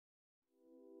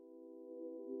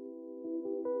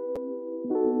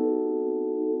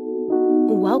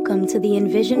welcome to the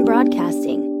Envision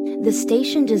Broadcasting, the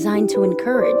station designed to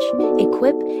encourage,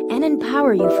 equip, and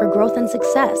empower you for growth and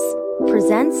success.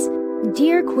 Presents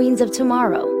Dear Queens of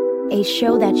Tomorrow, a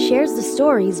show that shares the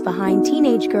stories behind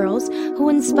teenage girls who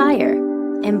inspire,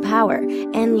 empower,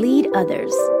 and lead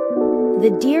others.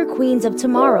 The Dear Queens of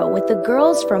Tomorrow with the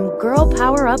girls from Girl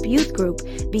Power Up Youth Group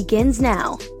begins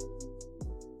now.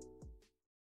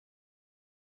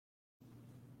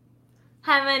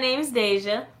 Hi, my name is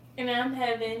Deja. And I'm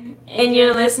Heaven. And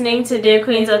you're listening to Dear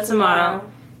Queens of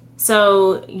Tomorrow.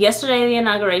 So, yesterday the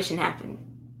inauguration happened.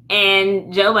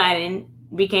 And Joe Biden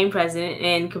became president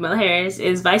and Kamala Harris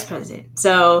is vice president.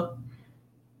 So,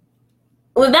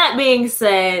 with that being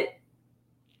said,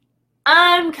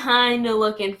 I'm kind of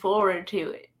looking forward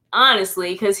to it.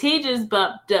 Honestly, because he just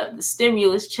bumped up the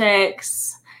stimulus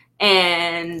checks.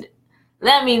 And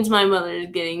that means my mother is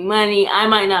getting money. I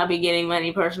might not be getting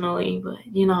money personally, but,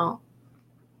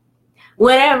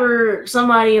 whenever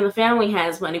somebody in the family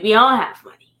has money, we all have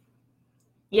money.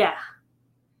 Yeah.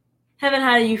 Heaven,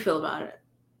 how do you feel about it?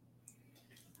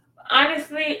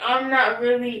 Honestly, I'm not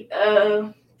really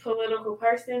a political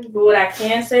person, but what I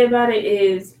can say about it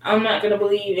is I'm not going to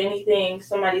believe anything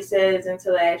somebody says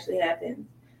until it actually happens.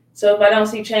 So if I don't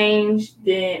see change,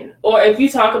 then, or if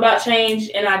you talk about change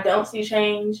and I don't see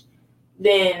change,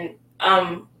 then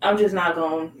I'm just not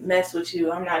going to mess with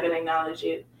you. I'm not going to acknowledge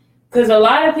it. Because a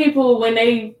lot of people, when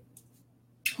they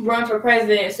run for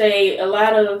president, say a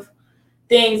lot of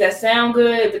things that sound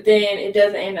good, but then it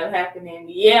doesn't end up happening.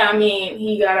 Yeah, I mean,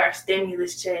 he got our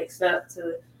stimulus checks up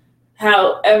to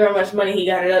however much money he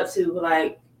got it up to.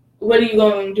 Like, what are you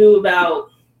going to do about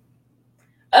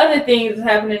other things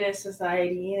happening in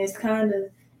society? And it's kind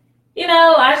of,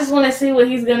 I just want to see what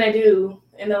he's going to do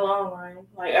in the long run.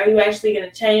 Like, are you actually going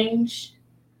to change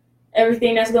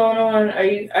everything that's going on?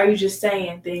 Or are you just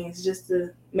saying things just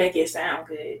to make it sound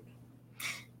good?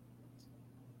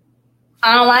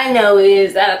 All I know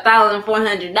is that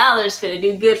 $1,400 could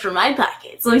do good for my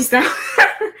pockets. Let me stop.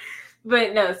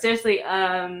 But no, seriously,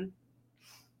 that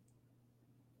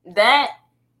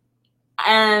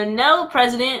no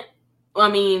president.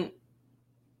 Some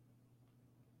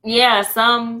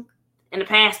in the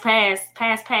past,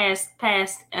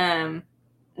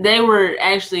 they were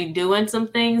actually doing some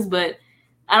things, but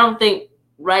I don't think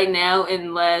right now,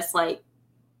 unless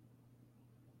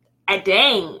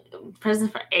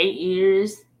president for 8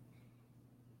 years.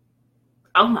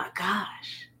 Oh my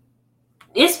gosh.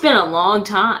 It's been a long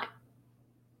time.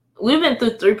 We've been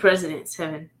through 3 presidents,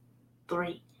 Heaven.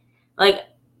 3. I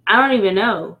don't even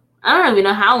know. I don't even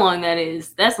know how long that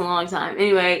is. That's a long time.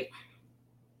 Anyway,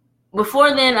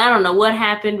 before then, I don't know what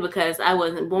happened because I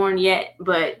wasn't born yet,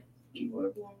 but You were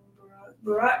born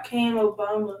Barack came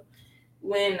Obama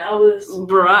when I was...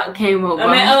 Barack came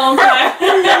Obama. I'm sorry.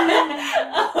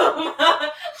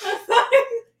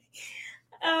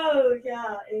 Oh,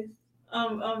 God.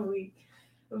 I'm weak.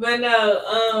 But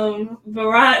no,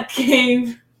 Barack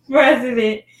came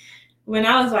president when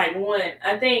I was 1.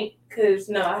 I think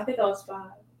I think I was 5.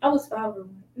 I was 5 or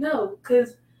 1. No,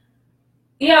 because...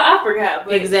 Yeah, I forgot.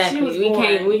 But exactly. We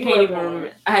can't even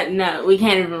remember. We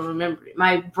can't even remember it.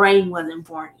 My brain wasn't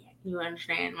born yet. You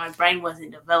understand? My brain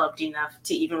wasn't developed enough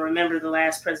to even remember the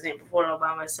last president before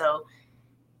Obama. So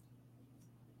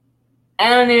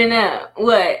I don't even know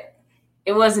what.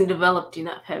 It wasn't developed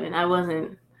enough, Heaven. I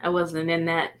wasn't in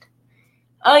that.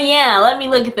 Oh yeah, let me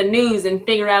look at the news and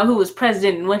figure out who was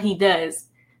president and what he does.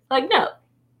 No.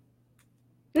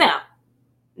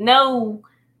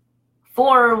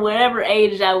 For whatever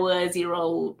age I was,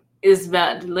 year-old, is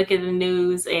about to look at the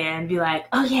news and be like,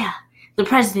 oh yeah, the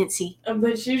presidency.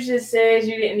 But you just said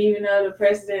you didn't even know the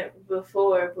president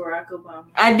before Barack Obama.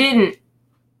 I didn't.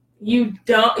 You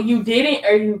didn't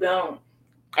or you don't?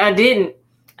 I didn't.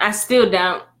 I still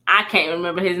don't. I can't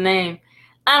remember his name.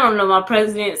 I don't know my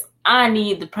presidents. I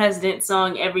need the president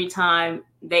song every time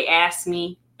they ask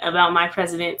me about my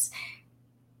presidents.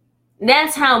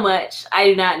 That's how much I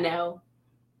do not know.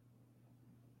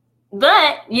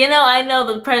 But, I know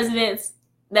the presidents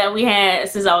that we had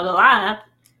since I was alive.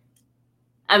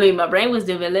 My brain was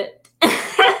developed. And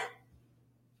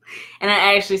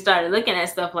I actually started looking at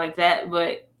stuff like that.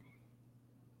 But,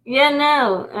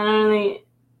 it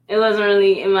wasn't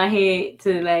really in my head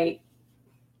to,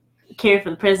 care for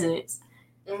the presidents.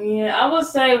 Yeah, I would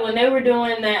say when they were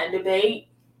doing that debate,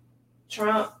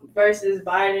 Trump versus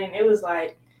Biden, it was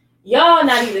y'all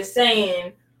not even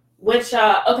saying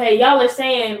y'all are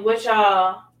saying what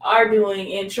y'all are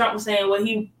doing, and Trump was saying what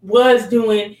he was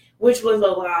doing, which was a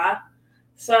lie.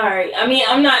 Sorry.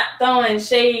 I'm not throwing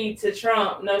shade to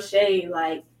Trump. No shade.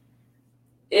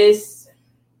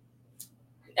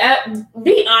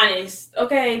 Be honest,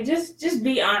 okay? Just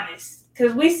be honest,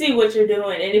 because we see what you're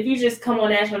doing, and if you just come on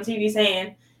national TV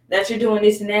saying that you're doing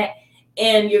this and that,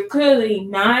 and you're clearly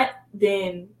not,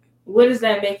 then what does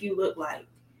that make you look like?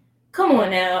 Come on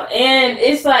now. And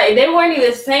it's like they weren't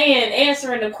even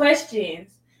answering the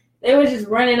questions. They were just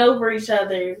running over each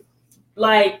other,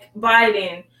 like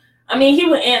Biden. I mean, he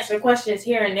would answer questions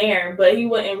here and there, but he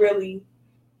wouldn't really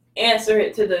answer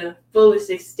it to the fullest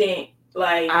extent.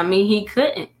 Like, I mean, he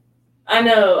couldn't. I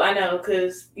know,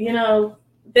 because he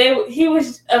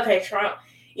was Trump.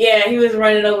 Yeah, he was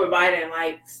running over Biden.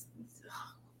 Like,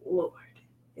 Lord,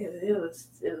 it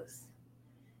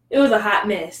was a hot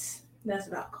mess. That's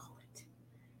what I'll call it.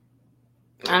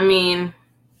 I mean,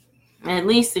 at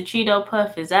least the Cheeto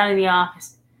Puff is out of the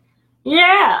office.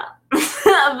 Yeah,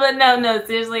 but no,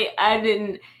 seriously, I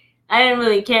didn't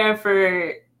really care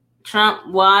for Trump.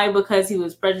 Why? Because he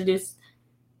was prejudiced.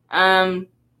 And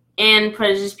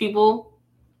prejudiced people,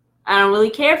 I don't really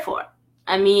care for.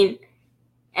 I mean,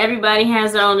 everybody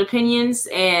has their own opinions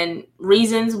and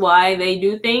reasons why they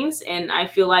do things, and I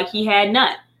feel like he had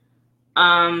none.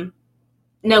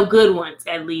 No good ones,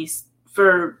 at least,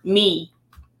 for me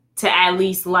to at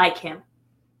least like him.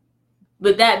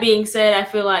 But that being said, I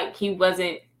feel like he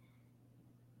wasn't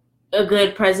a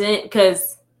good president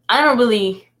because I don't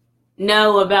really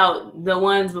know about the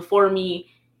ones before me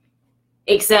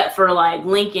except for like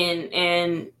Lincoln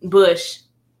and Bush,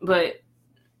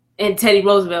 and Teddy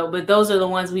Roosevelt. But those are the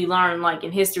ones we learn like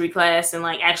in history class and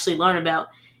like actually learn about.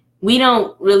 We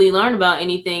don't really learn about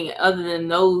anything other than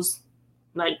those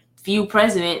like few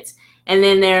presidents. And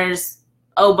then there's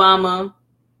Obama,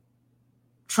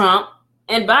 Trump,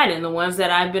 and Biden, the ones that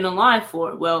I've been alive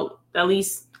for. Well, at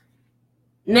least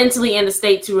mentally in the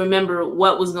state to remember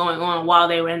what was going on while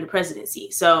they were in the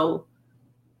presidency. So,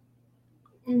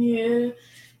 yeah.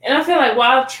 And I feel like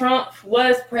while Trump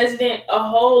was president, a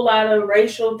whole lot of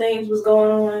racial things was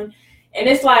going on. And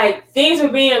it's like things were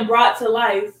being brought to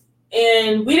life.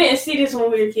 And we didn't see this when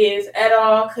we were kids at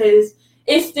all because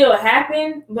it still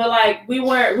happened. But like we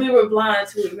were blind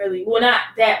to it really. Well, not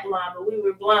that blind, but we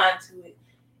were blind to it.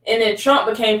 And then Trump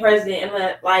became president.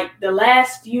 And like the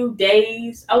last few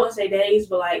days, I wouldn't say days,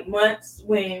 but like months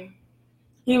when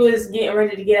he was getting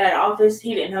ready to get out of office,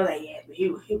 he didn't know that yet. But he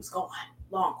was going,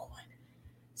 long going.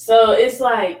 So it's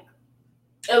like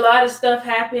a lot of stuff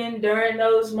happened during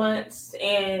those months,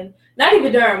 and not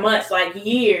even during months, like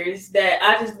years that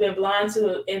I just been blind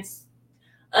to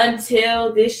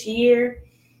until this year.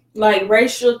 Like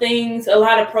racial things, a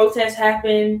lot of protests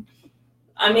happen.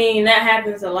 I mean, that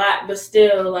happens a lot, but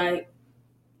still, like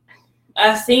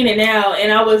I've seen it now,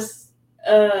 and I was,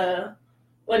 I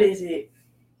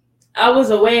was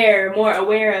more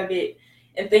aware of it.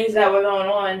 And things that were going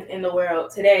on in the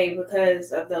world today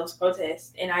because of those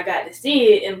protests. And I got to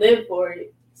see it and live for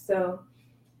it. So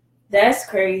that's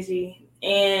crazy.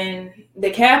 And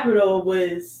the Capitol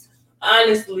was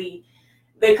honestly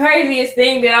the craziest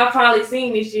thing that I've probably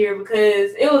seen this year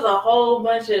because it was a whole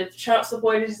bunch of Trump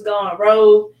supporters just going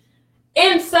rogue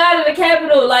inside of the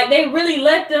Capitol. Like, they really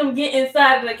let them get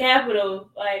inside of the Capitol.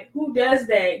 Like, who does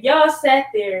that? Y'all sat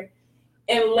there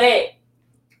and let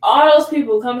all those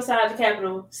people come inside the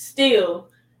Capitol, steal,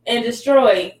 and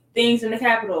destroy things in the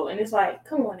Capitol. And it's like,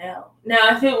 come on now.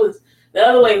 Now, if it was the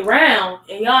other way around,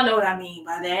 and y'all know what I mean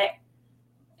by that,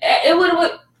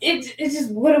 it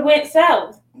just would have went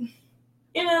south.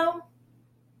 You know?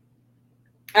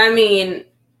 I mean,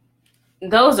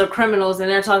 those are criminals, and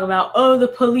they're talking about, oh, the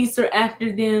police are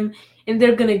after them, and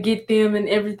they're going to get them, and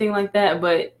everything like that.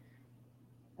 But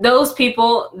those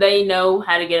people, they know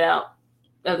how to get out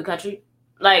of the country.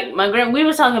 Like, we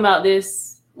were talking about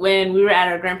this when we were at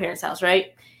our grandparents' house,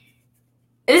 right?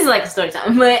 This is like a story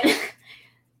time, but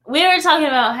we were talking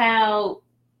about how,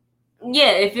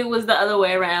 yeah, if it was the other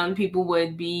way around, people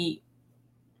would be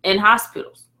in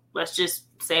hospitals. Let's just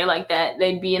say it like that.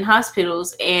 They'd be in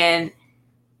hospitals and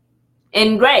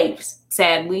in graves,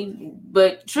 sadly,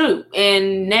 but true.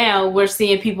 And now we're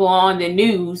seeing people on the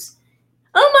news.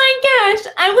 Oh my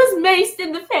gosh, I was maced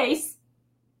in the face.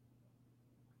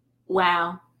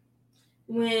 Wow.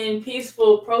 When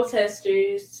peaceful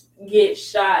protesters get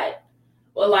shot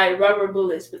with like rubber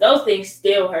bullets, but those things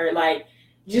still hurt. Like,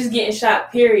 just getting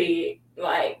shot, period.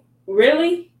 Like,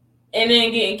 really? And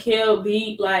then getting killed,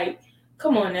 beat. Like,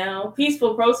 come on now.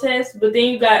 Peaceful protest, but then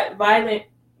you got violent.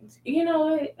 You know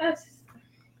what? That's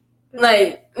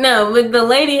like, no, with the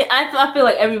lady, I feel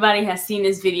like everybody has seen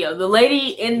this video. The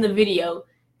lady in the video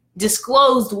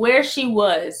disclosed where she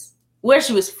was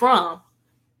from,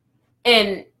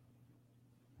 and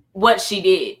what she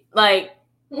did. Like,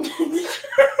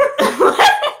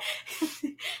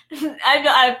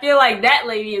 I feel like that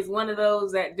lady is one of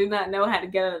those that do not know how to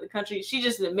get out of the country. She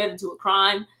just admitted to a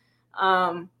crime.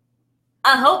 I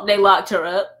hope they locked her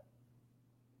up.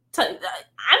 I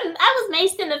was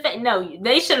maced in the face. No,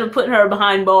 they should have put her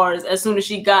behind bars as soon as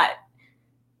she got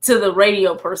to the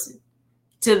radio person.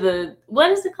 To the,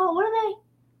 what is it called? What are they?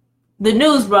 The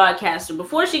news broadcaster.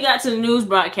 Before she got to the news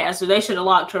broadcaster, they should have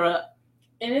locked her up.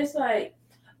 And it's like,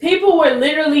 people were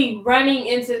literally running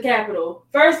into the Capitol.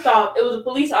 First off, it was a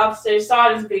police officer,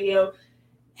 saw this video,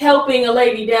 helping a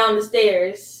lady down the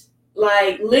stairs.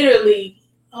 Like, literally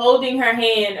holding her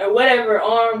hand or whatever,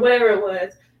 arm, whatever it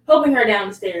was, helping her down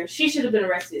the stairs. She should have been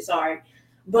arrested, sorry.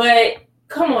 But,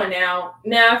 come on now.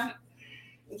 Now,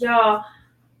 y'all,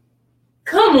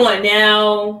 come on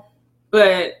now.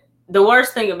 But the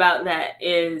worst thing about that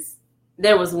is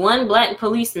there was one black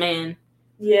policeman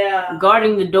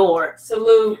guarding the door.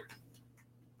 Salute.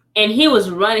 And he was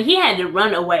running. He had to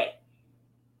run away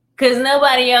because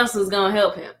nobody else was going to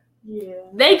help him. Yeah.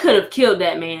 They could have killed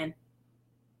that man.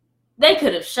 They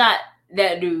could have shot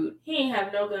that dude. He ain't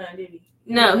have no gun, did he?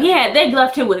 No, they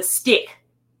left him with a stick.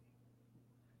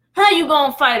 How you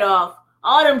going to fight off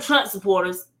all them Trump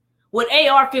supporters with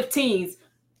AR-15s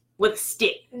with a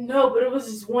stick? No, but it was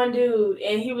just one dude,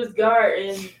 and he was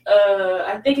guarding,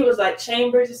 I think it was like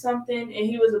Chambers or something, and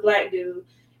he was a black dude.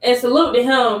 And salute to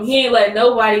him, he ain't let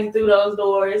nobody through those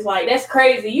doors. Like, that's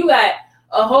crazy. You got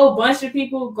a whole bunch of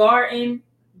people guarding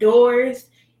doors,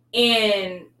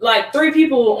 and like 3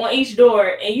 people on each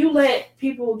door, and you let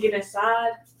people get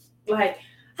inside. Like,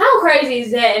 how crazy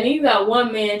is that? And then you got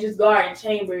one man just guarding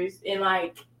Chambers, and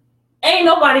like, ain't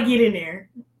nobody get in there.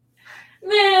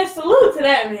 Man, salute to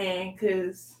that man,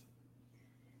 because...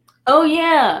 Oh,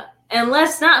 yeah. And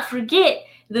let's not forget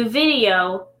the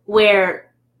video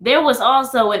where there was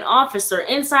also an officer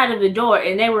inside of the door,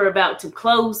 and they were about to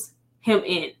close him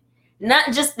in.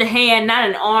 Not just the hand, not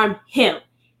an arm, him.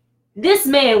 This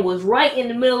man was right in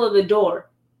the middle of the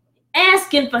door,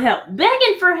 asking for help,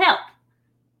 begging for help.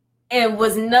 And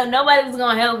nobody was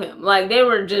going to help him. Like, they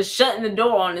were just shutting the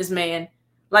door on this man.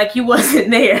 Like he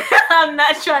wasn't there. I'm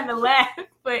not trying to laugh,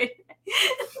 but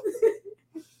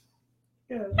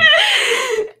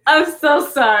I'm so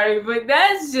sorry, but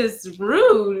that's just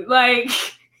rude. Like,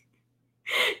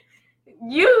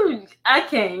 I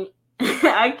can't.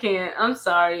 I can't. I'm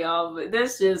sorry, y'all, but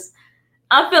that's just,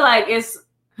 I feel like it's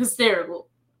hysterical.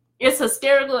 It's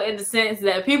hysterical in the sense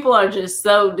that people are just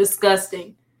so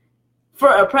disgusting. For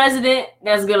a president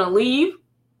that's going to leave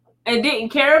and didn't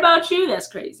care about you, that's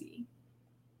crazy.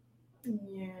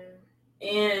 Yeah.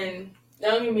 And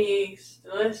don't get me,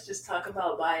 let's just talk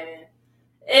about Biden.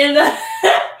 And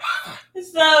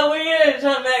so we're going to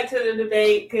jump back to the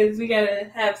debate because we got to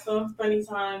have some funny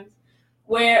times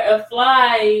where a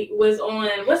fly was on,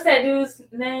 what's that dude's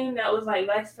name that was like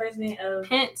vice president of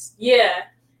Pence? Yeah.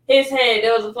 His head,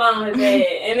 there was a fly on his head.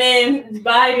 And then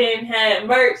Biden had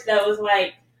merch that was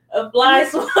like a fly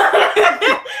swatter.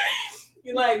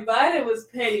 Like, Biden was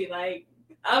petty. Like,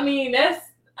 I mean, that's,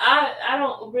 I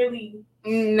don't really.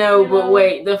 No, but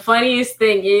wait. The funniest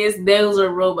thing is those are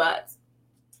robots.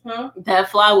 Huh?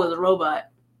 That fly was a robot.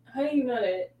 How do you know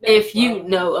that? If you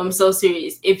know, I'm so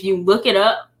serious. If you look it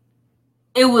up,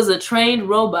 it was a trained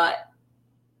robot.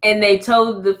 And they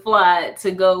told the fly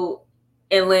to go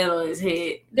and land on his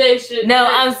head. They should. No,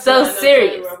 I'm so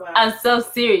serious. I'm so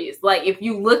serious. Like, if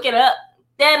you look it up,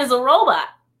 that is a robot.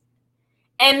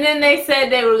 And then they said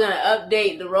they were going to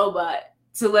update the robot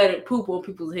to let it poop on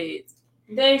people's heads.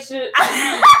 They should.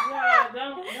 Yeah,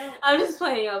 don't. I'm just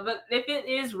playing, y'all. But if it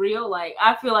is real, like,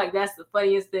 I feel like that's the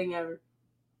funniest thing ever.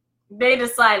 They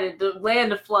decided to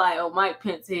land a fly on Mike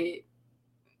Pence's head.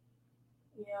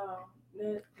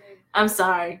 Yeah. I'm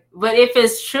sorry. But if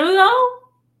it's true, though,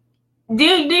 do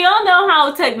y'all know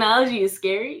how technology is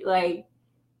scary? Like,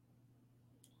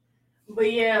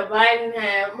 but yeah, Biden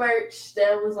had merch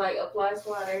that was like a fly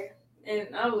swatter, and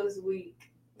I was weak.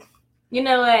 You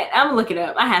know what? I'm gonna look it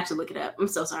up. I have to look it up. I'm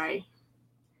so sorry.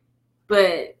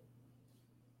 But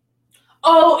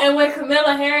oh, and when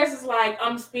Kamala Harris is like,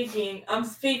 I'm speaking, I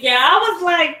was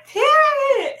like, damn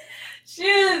it. She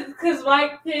was, because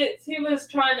Mike Pence, he was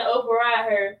trying to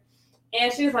override her,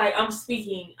 and she's like, I'm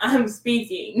speaking.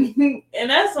 And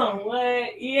that's on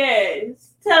what? Yes.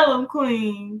 Tell him,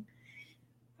 Queen.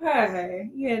 Her.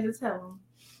 You had to tell him.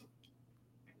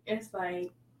 It's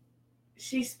like,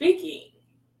 she's speaking.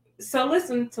 So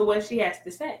listen to what she has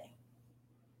to say.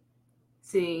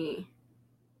 See.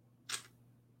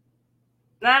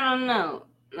 I don't know.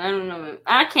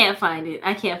 I can't find it.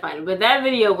 But that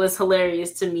video was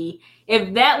hilarious to me.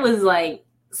 If that was like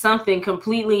something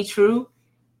completely true,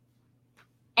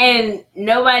 and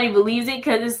nobody believes it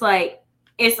because it's like,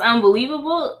 it's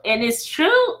unbelievable and it's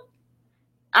true,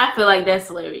 I feel like that's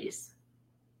hilarious.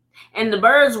 And the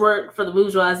birds work for the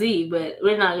bourgeoisie, but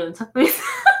we're not going to talk about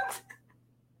that.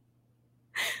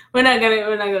 We're not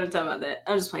gonna talk about that.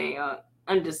 I'm just playing, y'all.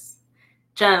 I'm just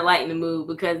trying to lighten the mood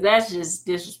because that's just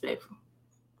disrespectful.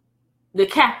 The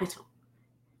Capitol.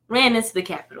 Ran into the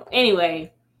Capitol.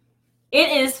 Anyway, it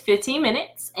is 15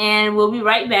 minutes, and we'll be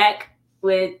right back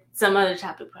with some other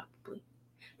topic probably.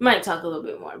 We might talk a little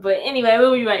bit more. But anyway,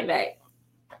 we'll be right back.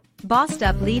 Bossed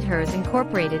Up Leaders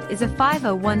Incorporated is a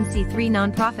 501c3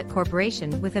 nonprofit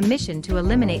corporation with a mission to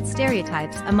eliminate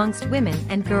stereotypes amongst women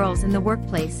and girls in the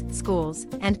workplace, schools,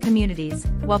 and communities,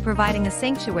 while providing a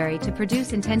sanctuary to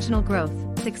produce intentional growth,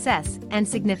 success, and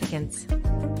significance.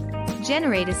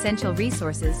 Generate essential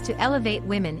resources to elevate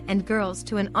women and girls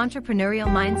to an entrepreneurial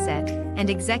mindset and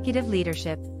executive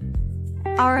leadership.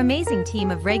 Our amazing team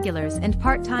of regulars and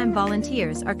part-time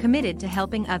volunteers are committed to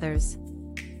helping others.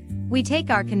 We take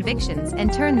our convictions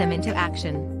and turn them into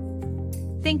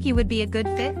action. Think you would be a good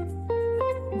fit?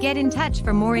 Get in touch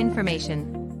for more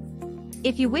information.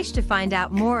 If you wish to find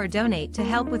out more or donate to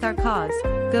help with our cause,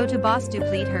 go to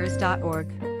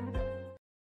bossdupleadhers.org.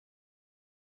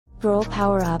 Girl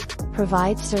Power Up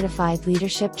provides certified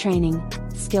leadership training,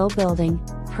 skill building,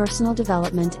 personal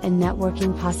development, and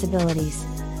networking possibilities.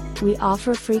 We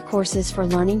offer free courses for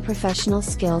learning professional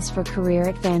skills for career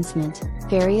advancement,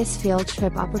 various field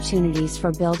trip opportunities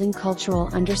for building cultural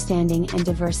understanding and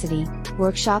diversity,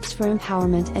 workshops for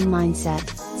empowerment and mindset,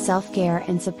 self-care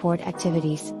and support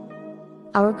activities.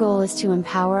 Our goal is to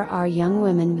empower our young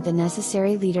women with the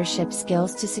necessary leadership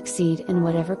skills to succeed in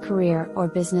whatever career or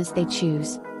business they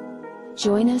choose.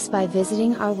 Join us by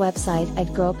visiting our website at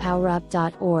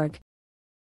girlpowerup.org.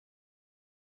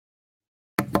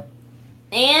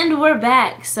 And we're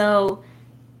back. So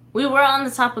we were on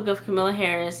the topic of Kamala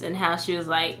Harris and how she was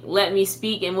like, let me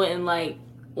speak, and wouldn't like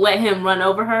let him run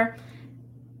over her.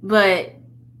 But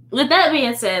with that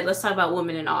being said, let's talk about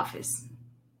women in office.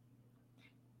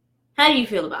 How do you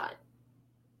feel about it?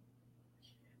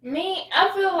 Me,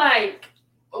 I feel like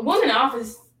women in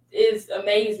office is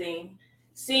amazing.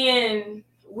 Seeing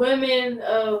women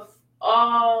of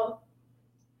all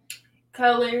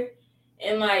color,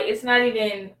 and like, it's not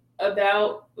even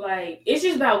about like, it's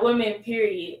just about women,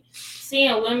 period.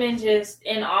 Seeing women just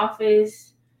in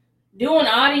office doing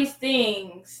all these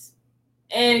things,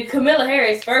 and Kamala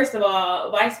Harris, first of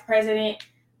all, vice president,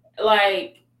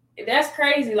 like, that's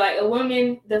crazy. Like, a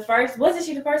woman, wasn't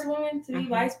she the first woman to be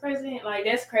vice president? Like,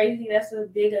 that's crazy. That's a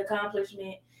big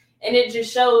accomplishment, and it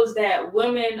just shows that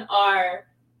women are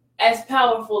as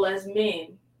powerful as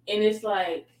men. And it's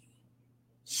like,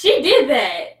 she did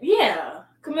that. Yeah,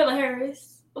 Kamala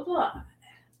Harris. Applaud.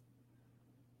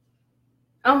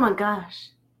 Oh my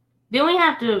gosh. Did we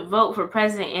have to vote for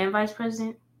president and vice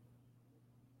president?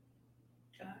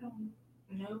 I don't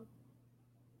know.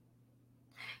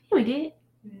 Yeah, we did.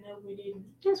 No, we didn't.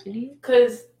 Yes, we did.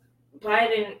 Because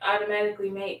Biden automatically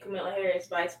made Kamala Harris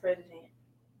vice president.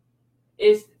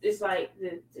 It's like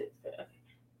okay.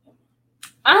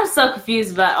 I'm so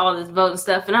confused about all this voting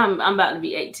stuff, and I'm about to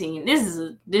be 18. This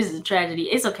is a tragedy.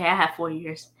 It's okay. I have 4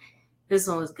 years. This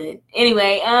one was good.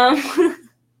 Anyway,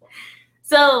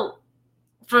 so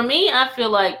for me, I feel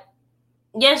like,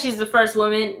 yeah, she's the first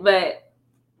woman, but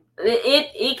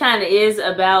it kind of is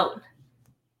about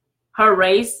her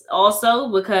race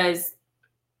also, because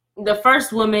the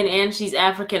first woman, and she's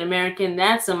African American,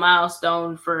 that's a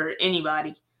milestone for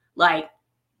anybody. Like,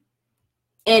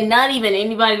 and not even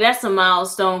anybody, that's a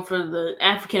milestone for the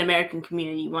African American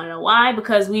community. You want to know why?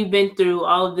 Because we've been through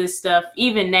all of this stuff,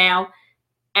 even now,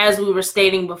 as we were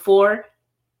stating before,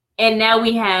 and now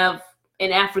we have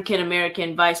an African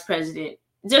American vice president,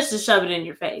 just to shove it in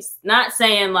your face. Not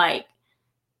saying like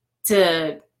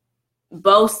to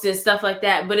boast and stuff like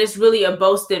that, but it's really a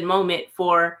boasted moment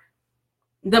for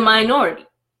the minority.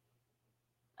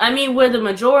 I mean, we're the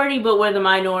majority, but we're the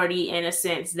minority in a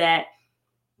sense that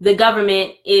the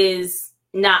government is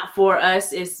not for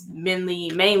us. It's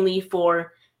mainly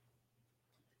for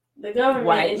the government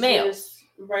white is males. Just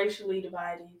racially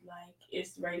divided. Like,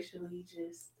 it's racially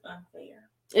just unfair.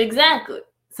 Exactly.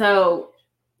 So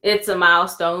it's a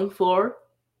milestone for,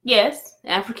 yes,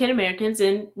 African Americans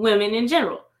and women in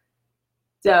general.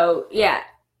 So yeah,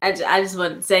 I just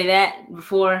wanted to say that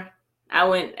before I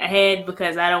went ahead,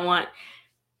 because I'm going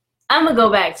to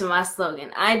go back to my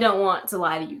slogan. I don't want to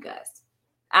lie to you guys.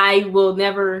 I will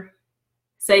never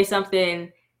say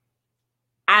something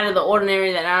out of the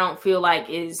ordinary that I don't feel like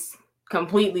is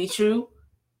completely true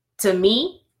to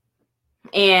me.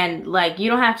 And like, you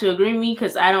don't have to agree with me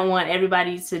because I don't want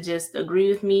everybody to just agree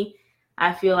with me.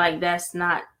 I feel like that's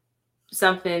not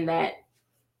something that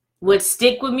would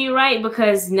stick with me, right?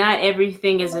 Because not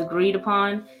everything is agreed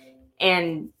upon.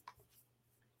 And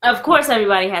of course,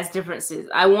 everybody has differences.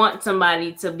 I want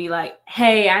somebody to be like,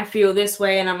 hey, I feel this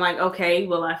way. And I'm like, okay,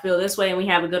 well, I feel this way. And we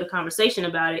have a good conversation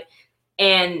about it.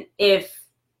 And if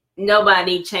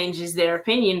nobody changes their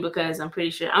opinion, because I'm pretty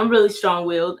sure I'm really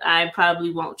strong-willed, I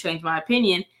probably won't change my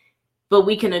opinion, but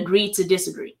we can agree to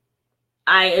disagree.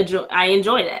 I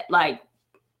enjoy that. Like,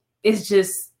 it's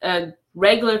just a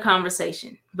regular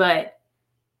conversation. But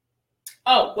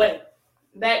oh wait,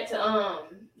 back to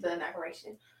the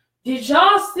inauguration. Did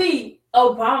y'all see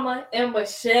Obama and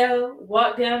Michelle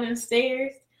walk down the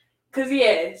stairs? Cause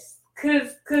yes,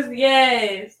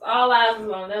 all eyes was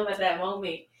on them at that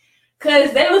moment.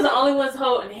 Cause they was the only ones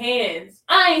holding hands.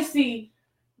 I ain't see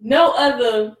no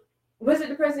other. Was it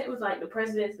the president? It was like the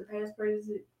presidents, the past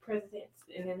presidents,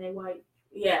 and then they white.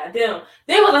 Yeah, them.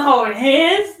 They wasn't holding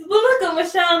hands. But look at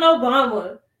Michelle and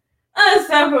Obama.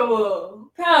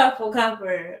 Inseparable. Powerful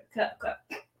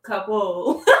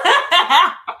couple.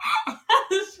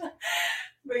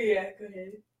 But yeah, go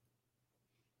ahead.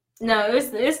 no,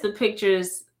 it's the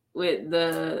pictures with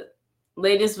the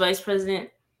latest vice president.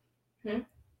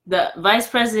 The vice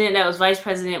president that was vice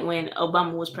president when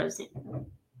Obama was president.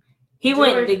 He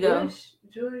went to go.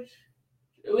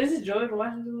 Is it George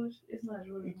Washington Bush? It's not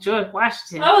George. George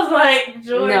Washington. I was like,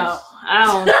 George. No,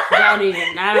 I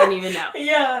don't even know.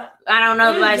 Yeah. I don't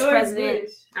know the vice George president.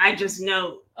 Bush? I just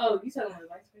know. Oh, you talking about the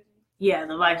vice president? Yeah,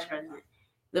 the vice president.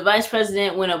 The vice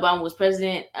president when Obama was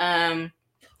president.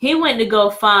 He went to go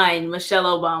find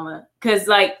Michelle Obama because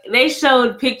like they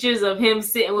showed pictures of him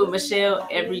sitting with Michelle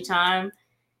every time,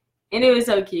 and it was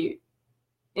so cute.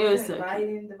 It was so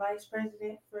Biden, cute. the vice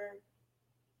president for.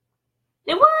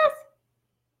 It was.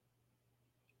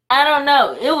 I don't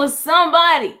know. It was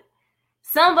somebody.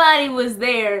 Somebody was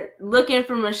there looking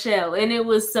for Michelle, and it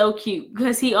was so cute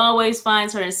because he always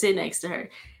finds her and sit next to her.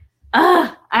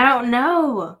 I don't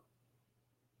know.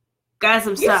 Guys,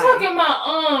 I'm sorry. You talking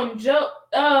about Joe?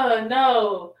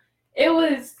 No, it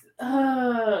was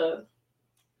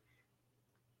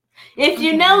If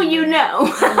you know, you know,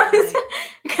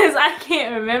 because I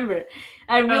can't remember.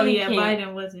 I really can't.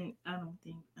 Biden wasn't. I don't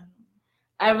think.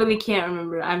 I really can't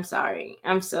remember. I'm sorry.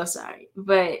 I'm so sorry.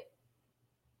 But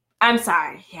I'm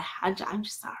sorry. Yeah, I'm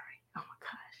just sorry. Oh my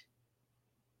gosh.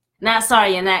 Not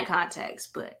sorry in that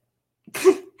context, but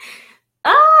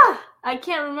I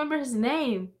can't remember his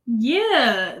name.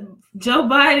 Yeah, Joe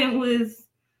Biden was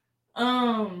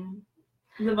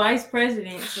the vice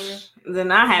president. So.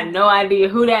 Then I have no idea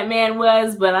who that man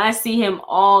was, but I see him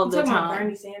all the talking time. about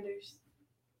Bernie Sanders.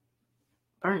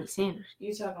 Bernie Sanders.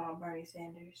 You talking about Bernie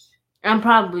Sanders? I'm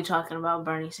probably talking about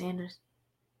Bernie Sanders.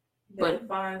 That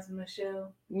finds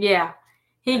Michelle. Yeah.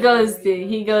 He goes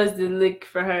to look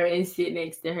for her and sit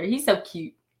next to her. He's so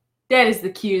cute. That is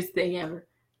the cutest thing ever.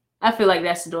 I feel like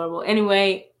that's adorable.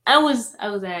 Anyway, I was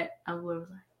at where was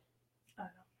I?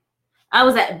 I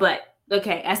was at but.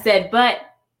 Okay, I said but.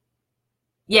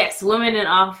 Yes, women in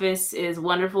office is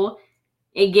wonderful.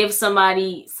 It gives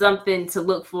somebody something to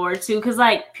look forward to. Because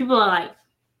like people are like,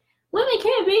 women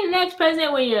can't be the next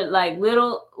president when you're like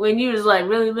little, when you're just like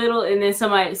really little, and then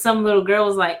some little girl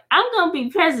was like, I'm gonna be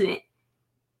president.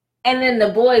 And then the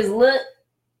boys look.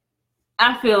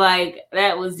 I feel like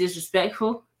that was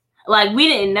disrespectful. Like we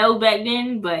didn't know back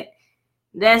then, but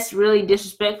that's really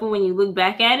disrespectful when you look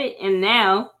back at it. And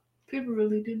now people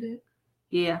really did that.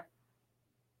 Yeah.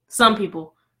 Some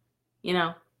people, you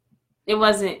know.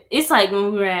 It's like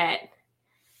when we were at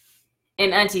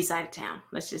an auntie side of town.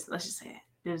 Let's just say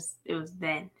that. It was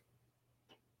then.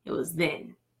 It was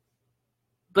then.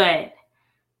 But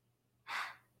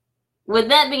with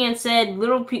that being said,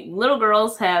 little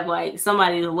girls have like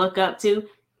somebody to look up to,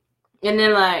 and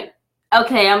then like,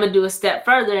 okay, I'm gonna do a step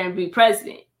further and be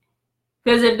president.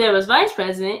 Because if there was vice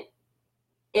president,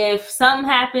 if something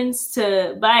happens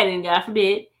to Biden, God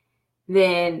forbid,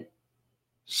 then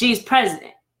she's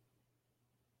president.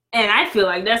 And I feel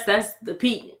like that's the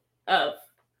peak of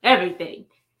everything.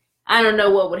 I don't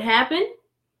know what would happen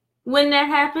when that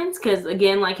happens, because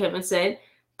again, like Kevin said,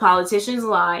 politicians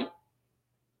lie.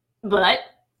 But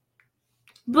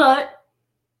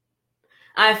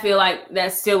I feel like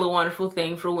that's still a wonderful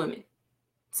thing for women.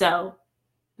 So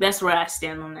that's where I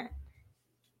stand on that.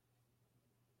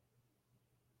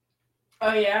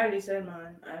 Oh yeah, I already said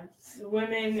mine.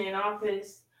 Women in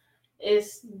office,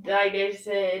 it's like they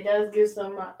said, it does give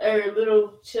some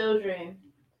little children,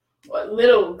 or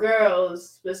little girls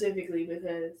specifically,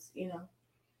 because you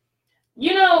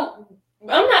know,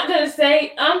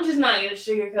 I'm just not gonna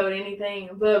sugarcoat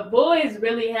anything, but boys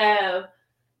really have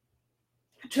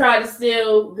tried to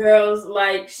steal girls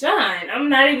like shine. I'm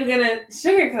not even gonna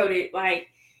sugarcoat it. Like,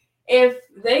 if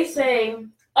they say,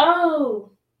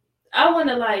 "Oh, I want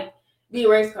to like be a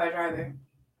race car driver,"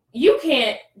 you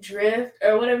can't drift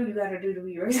or whatever you gotta do to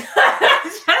be a race car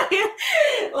driver.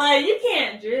 Like, you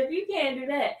can't drift. You can't do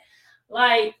that.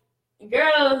 Like,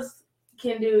 girls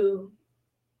can do.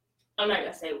 I'm not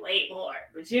gonna say way more,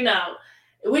 but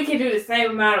we can do the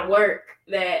same amount of work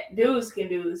that dudes can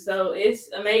do. So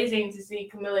it's amazing to see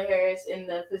Kamala Harris in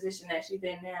the position that she's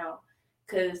in now.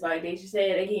 Because, like Deja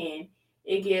said again,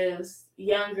 it gives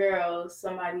young girls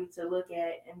somebody to look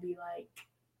at and be like,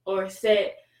 or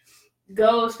set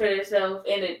goals for themselves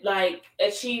and like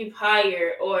achieve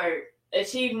higher or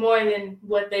achieve more than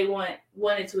what they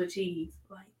wanted to achieve,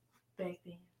 like back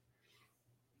then.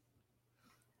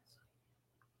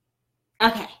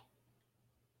 Okay.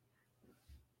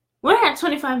 We're at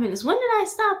 25 minutes. When did I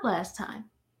stop last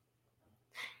time?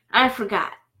 I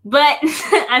forgot. But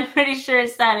I'm pretty sure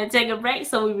it's time to take a break,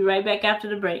 so we'll be right back after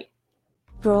the break.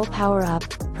 Girl Power Up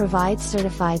provides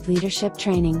certified leadership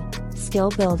training, skill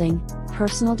building,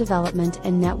 personal development,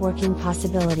 and networking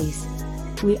possibilities.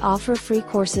 We offer free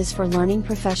courses for learning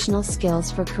professional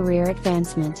skills for career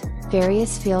advancement,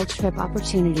 various field trip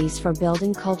opportunities for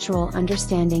building cultural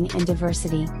understanding and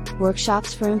diversity,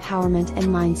 workshops for empowerment and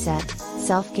mindset,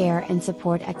 self-care and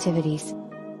support activities.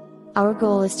 Our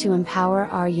goal is to empower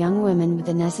our young women with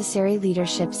the necessary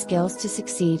leadership skills to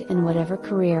succeed in whatever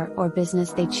career or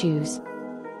business they choose.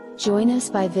 Join us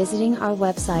by visiting our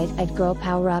website at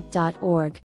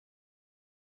girlpowerup.org.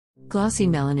 Glossy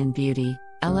Melanin Beauty,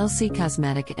 LLC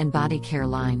cosmetic and body care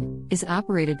line, is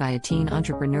operated by a teen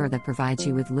entrepreneur that provides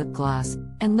you with lip gloss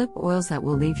and lip oils that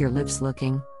will leave your lips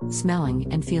looking,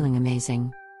 smelling, and feeling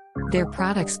amazing. Their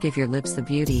products give your lips the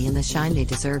beauty and the shine they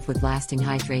deserve with lasting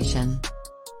hydration.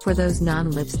 For those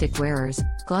non-lipstick wearers,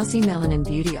 Glossy Melanin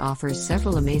Beauty offers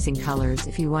several amazing colors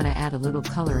if you want to add a little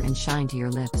color and shine to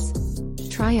your lips.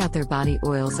 Try out their body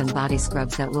oils and body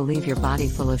scrubs that will leave your body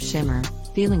full of shimmer,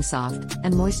 feeling soft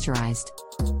and moisturized.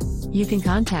 You can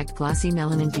contact Glossy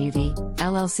Melanin Beauty,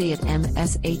 LLC at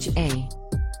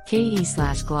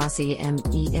MSHA.KE/Glossy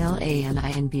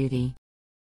MELANIN Beauty.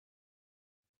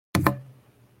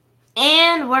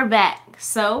 And we're back.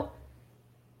 So,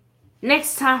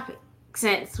 next topic.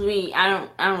 Since I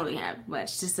don't really have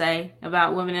much to say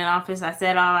about women in office. I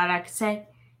said all that I could say.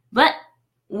 But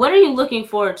what are you looking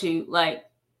forward to, like,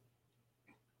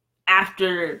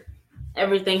 after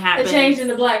everything happens? A change in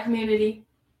the black community.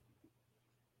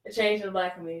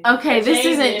 Okay, this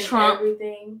isn't Trump.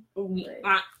 Everything.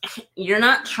 You're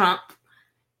not Trump.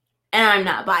 And I'm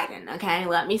not Biden, okay?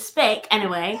 Let me speak.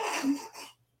 Anyway,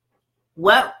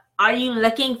 what are you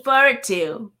looking forward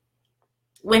to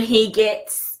when he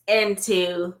gets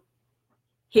into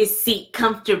his seat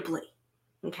comfortably?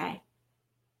 Okay.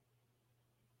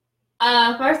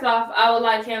 First off, I would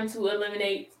like him to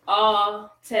eliminate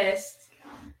all tests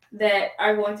that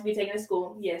are going to be taken in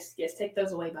school. Yes, take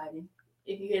those away, Biden.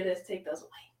 If you hear this, take those away.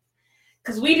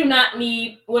 Because we do not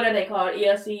need, what are they called?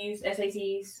 ELCs,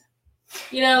 SATs.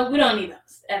 We don't need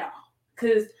those at all.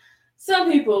 Because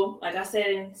some people, like I said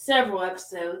in several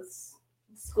episodes,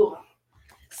 school,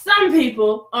 some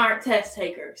people aren't test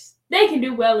takers. They can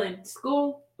do well in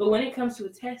school, but when it comes to a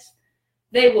test,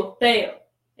 they will fail.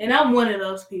 And I'm one of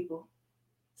those people.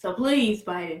 So please,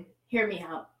 Biden, hear me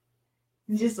out.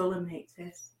 And just eliminate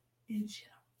tests and shit.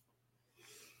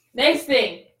 Next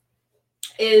thing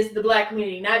is the black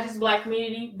community. Not just black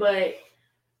community, but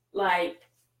like,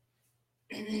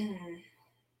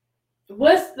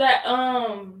 what's that?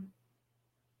 I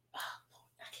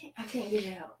can't get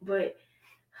it out, but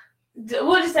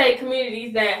we'll just say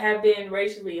communities that have been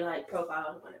racially like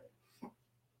profiled or whatever.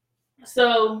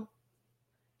 So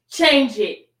change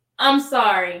it. I'm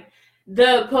sorry.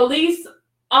 The police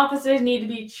officers need to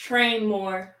be trained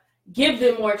more. Give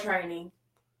them more training.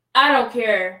 I don't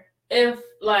care if,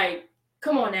 like,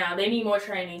 come on now, they need more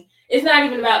training. It's not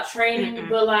even about training,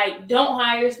 but like, don't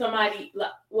hire somebody.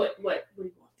 Like, what do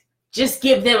you want? Just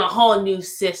give them a whole new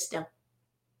system.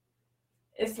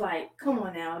 It's like, come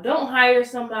on now. Don't hire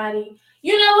somebody.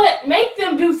 You know what? Make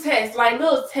them do tests, like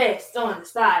little tests on the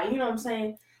side. You know what I'm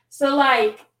saying? So,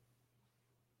 like,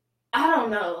 I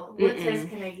don't know. What tests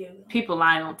can they give them? People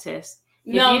lie on tests.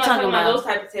 No, I'm not talking about those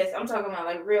type of tests. I'm talking about,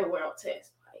 like, real world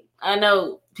tests. Like, I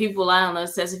know people lie on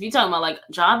those tests. If you're talking about, like,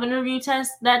 job interview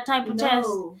tests, that type of test.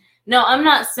 No, I'm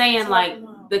not saying, like,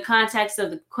 the context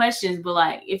of the questions, but,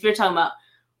 like, if you're talking about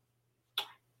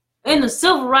in the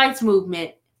civil rights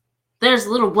movement, there's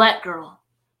a little black girl,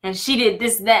 and she did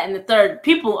this, that, and the third.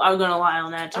 People are gonna lie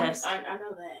on that test. I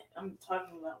know that. I'm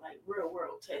talking about like real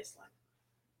world tests,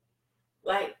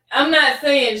 like I'm not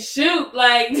saying shoot,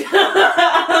 like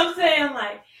I'm saying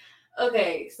like,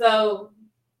 okay, so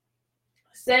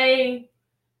say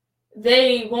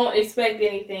they won't expect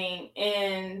anything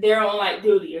and they're on like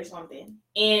duty or something,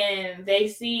 and they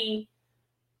see,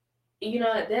 you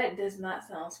know, that does not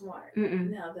sound smart.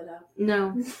 Now that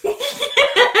No.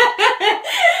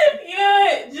 You know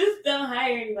what? Just don't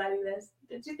hire anybody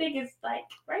that you think is like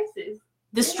racist.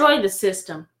 Destroy the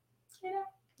system. You know?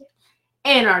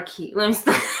 Anarchy. Let me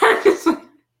stop.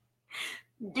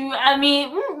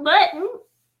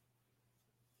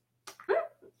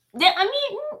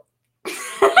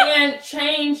 And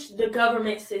change the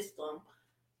government system.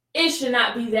 It should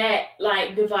not be that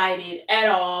like divided at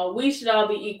all. We should all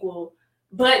be equal.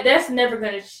 But that's never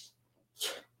gonna.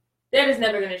 That is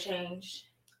never gonna change.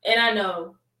 And I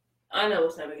know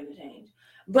it's never gonna change.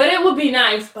 But it would be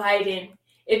nice, Biden,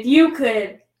 if you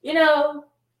could, you know,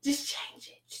 just change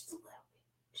it just a little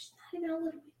bit. Just not even a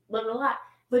little bit, but a lot,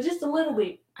 but just a little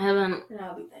bit. And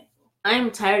I'll be thankful.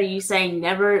 I'm tired of you saying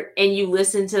never, and you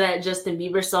listen to that Justin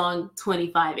Bieber song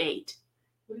 25-8. What are you talking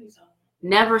about?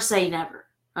 Never say never,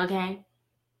 okay?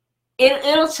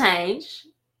 It'll change,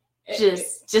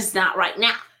 just not right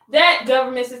now. That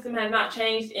government system has not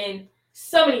changed in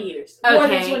so many years. More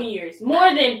than 20 years.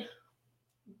 More than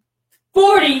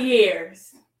 40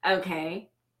 years. Okay.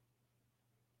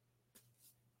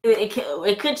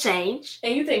 It could change.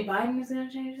 And you think Biden is going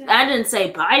to change that? I didn't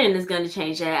say Biden is going to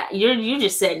change that. You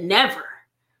just said never.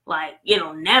 Like,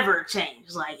 it'll never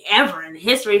change. Like, ever in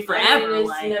history, forever. It's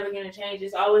like, never going to change.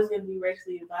 It's always going to be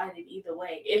racially divided either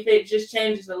way. If it just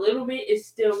changes a little bit, it's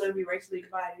still going to be racially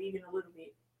divided even a little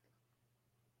bit.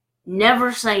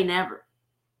 Never say never.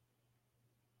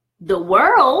 The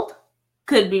world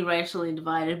could be racially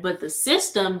divided, but the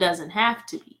system doesn't have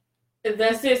to be.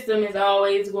 The system is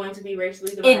always going to be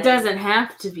racially divided. It doesn't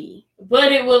have to be.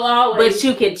 But it will always But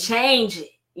you can change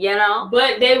it, you know?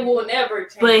 But they will never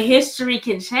change. But history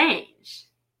can change.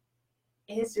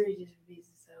 History just repeats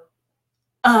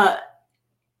itself.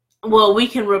 Well, we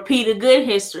can repeat a good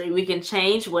history. We can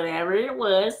change whatever it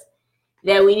was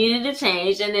that we needed to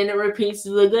change, and then it repeats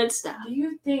the good stuff. Do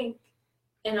you think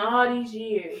in all these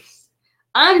years?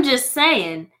 I'm just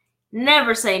saying,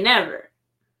 never say never.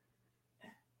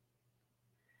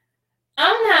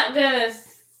 I'm not gonna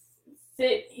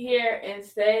sit here and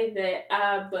say that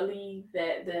I believe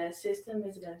that the system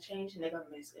is gonna change and the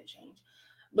government is gonna change,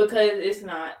 because it's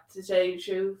not. To tell you the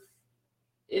truth,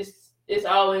 it's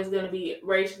always gonna be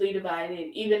racially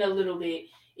divided, even a little bit.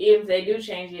 Even if they do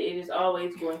change it, it is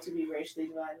always going to be racially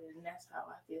divided, and that's how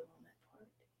I feel on that part.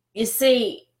 You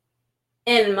see,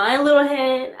 in my little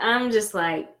head, I'm just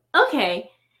like, okay,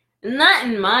 not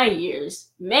in my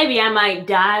years. Maybe I might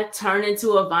die, turn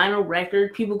into a vinyl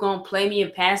record. People gonna play me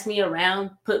and pass me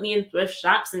around, put me in thrift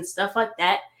shops and stuff like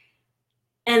that.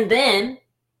 And then,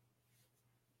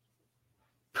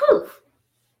 poof,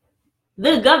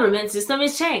 the government system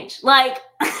is changed. Like,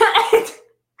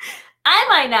 I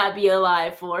might not be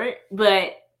alive for it,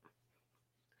 but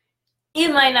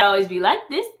it might not always be like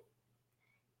this.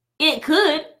 It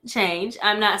could change.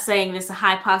 I'm not saying this is a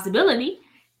high possibility.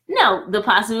 No, the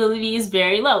possibility is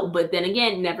very low. But then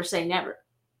again, never say never.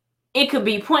 It could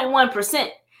be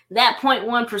 0.1%. That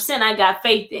 0.1%, I got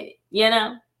faith in it. You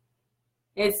know?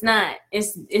 It's not.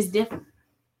 It's different.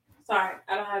 Sorry,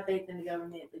 I don't have faith in the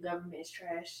government. The government is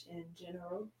trash in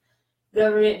general.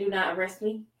 Government, do not arrest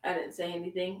me. I didn't say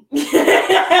anything.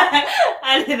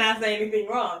 I did not say anything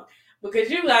wrong. Because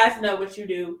you guys know what you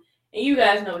do. And you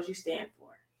guys know what you stand for.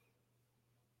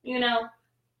 You know?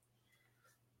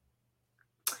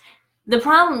 The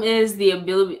problem is the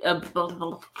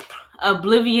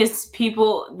oblivious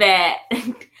people that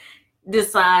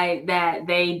decide that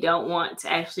they don't want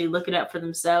to actually look it up for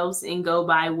themselves and go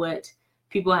by what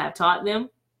people have taught them.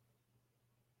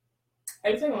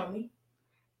 Are you talking about me?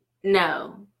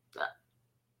 No.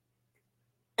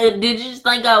 Did you just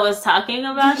think I was talking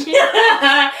about you?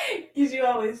 Because you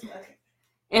always talk.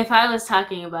 If I was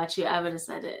talking about you, I would have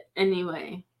said it.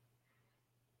 Anyway.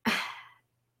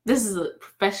 This is a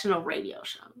professional radio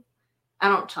show. I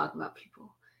don't talk about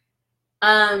people.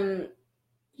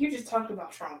 You just talked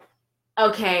about Trump.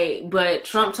 Okay, but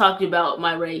Trump talked about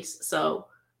my race, so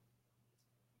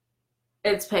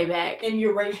it's payback. And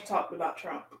your race talked about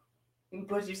Trump.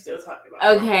 But you still talked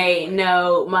about Okay, Trump.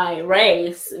 no, my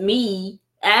race, me,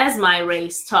 as my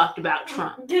race, talked about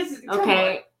Trump.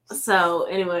 Okay, so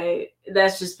anyway,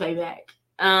 that's just payback.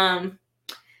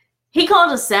 He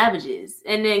called us savages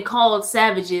and then called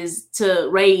savages to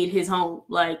raid his home.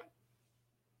 Like,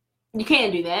 You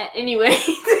can't do that. Anyway.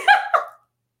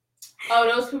 Oh,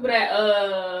 those people that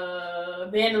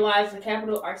vandalize the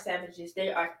Capitol are savages.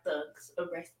 They are thugs.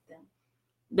 Arrest them.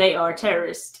 They are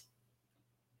terrorists.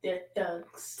 They're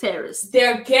thugs. Terrorists.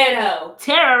 They're ghetto.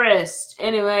 Terrorists.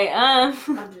 Anyway, I'm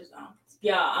just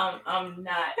I'm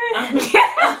not.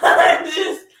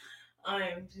 I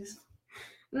am just.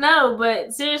 No,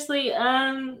 but seriously,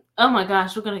 oh my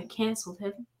gosh, we're gonna cancel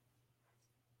him.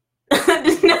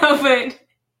 No, but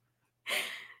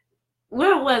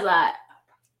where was I?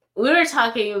 We were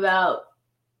talking about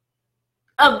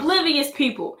oblivious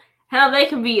people. How they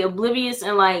can be oblivious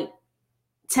and like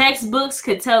textbooks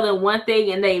could tell them one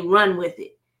thing and they run with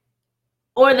it.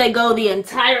 Or they go the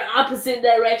entire opposite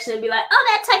direction and be like, oh,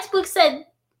 that textbook said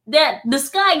that the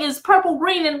sky is purple,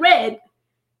 green, and red.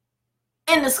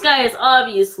 And the sky is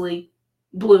obviously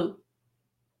blue.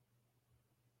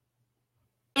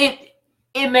 It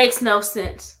makes no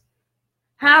sense.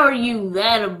 How are you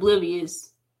that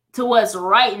oblivious to what's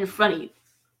right in front of you?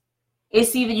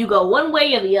 It's either you go one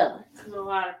way or the other. Because a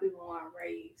lot of people aren't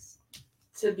raised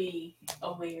to be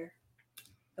aware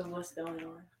of what's going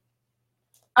on.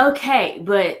 Okay,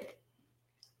 but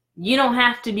you don't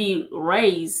have to be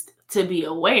raised to be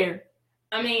aware.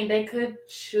 I mean, they could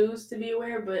choose to be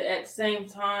aware, but at the same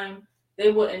time,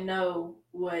 they wouldn't know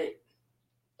what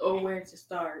or where to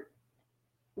start.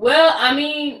 Well, I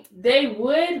mean, they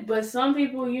would, but some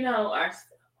people, they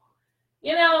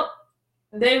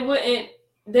wouldn't.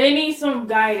 They need some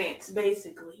guidance,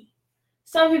 basically.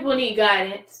 Some people need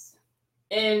guidance,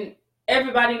 and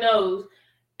everybody knows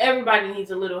everybody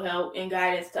needs a little help and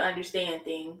guidance to understand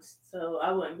things. So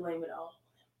I wouldn't blame it all.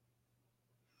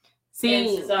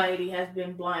 And society has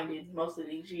been blinded most of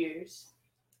these years.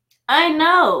 I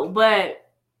know, but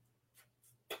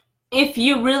if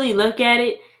you really look at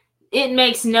it, it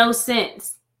makes no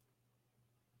sense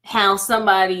how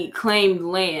somebody claimed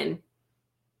land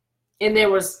and there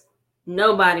was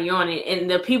nobody on it, and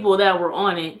the people that were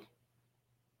on it,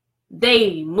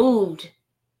 they moved.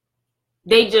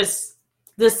 They just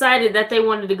decided that they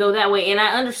wanted to go that way. And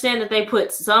I understand that they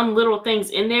put some little things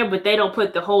in there, but they don't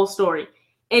put the whole story.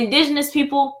 Indigenous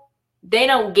people, they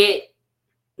don't get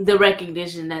the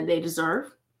recognition that they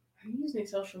deserve. I'm using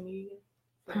social media.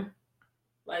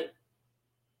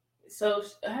 So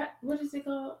what is it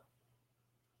called?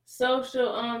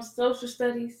 Social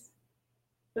studies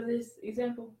for this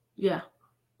example. Yeah.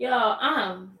 Y'all,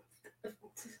 I'm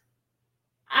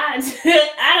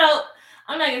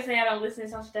not gonna say I don't listen to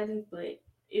social studies, but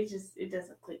it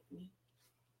doesn't click me.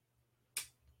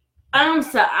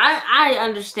 I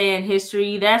understand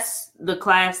history. That's the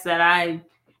class that I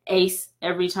ace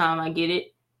every time I get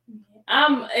it.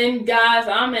 I'm in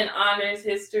honors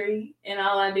history, and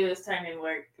all I do is turn in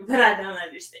work, but I don't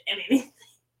understand anything.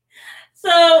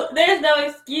 So there's no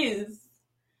excuse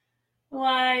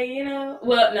why,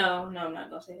 Well, no, I'm not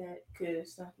gonna say that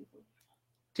because some people.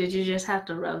 Did you just have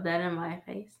to rub that in my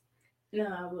face? No,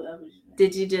 I was.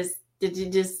 Did you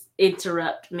just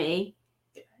interrupt me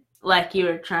like you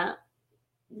were Trump?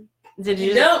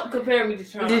 Don't compare me to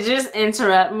Trump. Did you just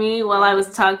interrupt me while I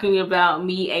was talking about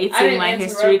me acing my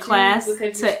history class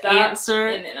to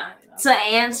answer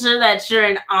that you're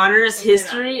in honors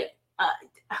history?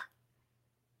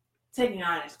 Taking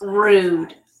honors.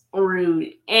 Rude.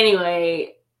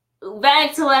 Anyway,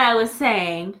 back to what I was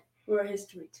saying. We're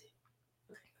history too.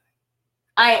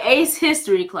 I ace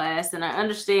history class and I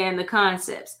understand the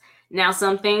concepts. Now,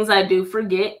 some things I do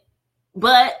forget,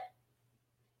 but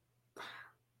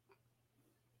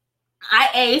I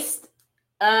aced.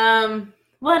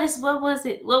 What was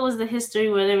it? What was the history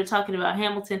where they were talking about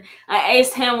Hamilton? I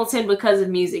aced Hamilton because of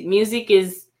music. Music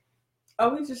is.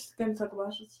 Are we just gonna talk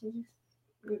about history?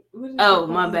 Oh,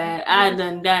 my bad. I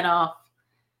done that off.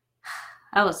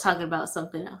 I was talking about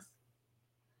something else.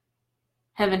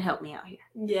 Heaven help me out here.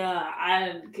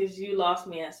 Yeah, because you lost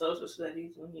me at social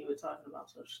studies when you were talking about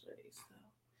social studies. So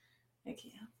I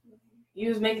can't help you. You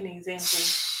was making an example.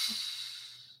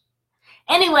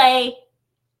 Anyway,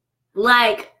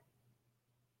 like,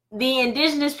 the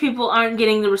indigenous people aren't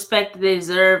getting the respect that they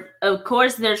deserve. Of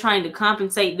course, they're trying to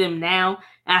compensate them now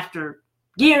after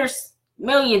years,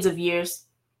 millions of years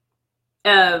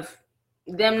of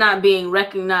them not being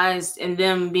recognized and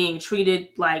them being treated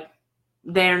like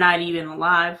they're not even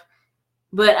alive.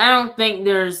 But I don't think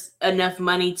there's enough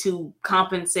money to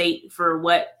compensate for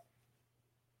what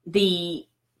the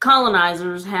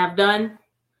colonizers have done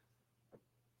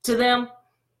to them.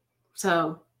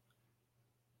 So,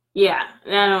 yeah,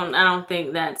 I don't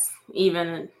think that's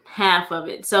even half of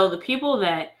it. So the people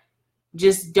that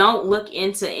just don't look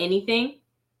into anything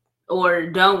or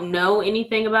don't know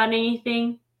anything about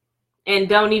anything,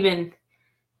 and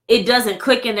it doesn't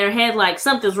click in their head like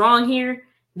something's wrong here.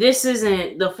 This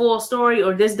isn't the full story,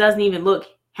 or this doesn't even look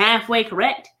halfway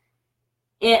correct.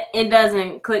 It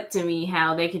doesn't click to me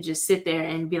how they could just sit there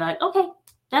and be like, okay,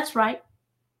 that's right.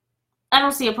 I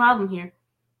don't see a problem here.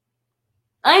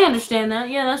 I understand that.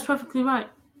 Yeah, that's perfectly right.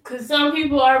 Because some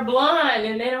people are blind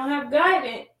and they don't have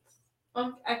guidance.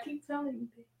 I keep telling you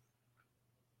this.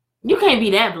 You can't be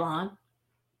that blind.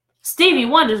 Stevie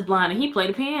Wonder's blind and he played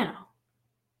the piano.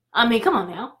 I mean, come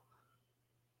on now.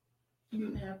 You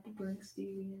didn't have to bring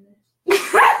Stevie in this.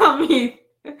 I mean,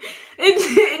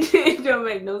 it don't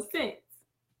make no sense.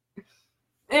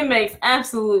 It makes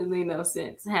absolutely no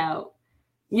sense how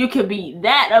you could be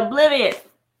that oblivious.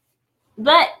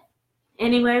 But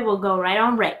anyway, we'll go right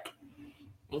on break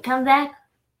and come back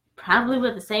probably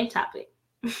with the same topic.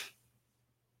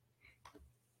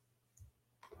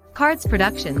 Cards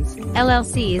Productions,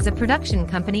 LLC is a production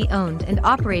company owned and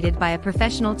operated by a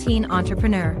professional teen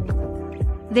entrepreneur.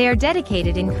 They are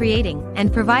dedicated in creating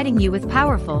and providing you with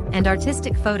powerful and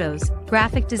artistic photos,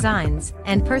 graphic designs,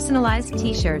 and personalized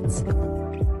t-shirts.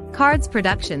 Cards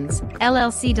Productions,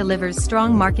 LLC delivers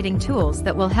strong marketing tools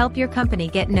that will help your company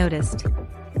get noticed.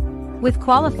 With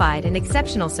qualified and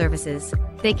exceptional services,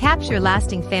 they capture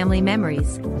lasting family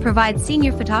memories, provide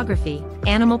senior photography,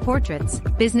 animal portraits,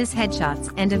 business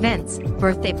headshots and events,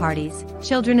 birthday parties,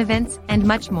 children events, and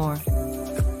much more.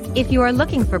 If you are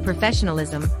looking for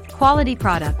professionalism, quality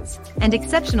products, and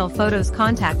exceptional photos,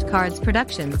 contact Cards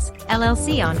Productions,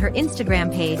 LLC on her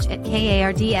Instagram page at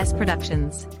KARDS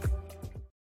Productions.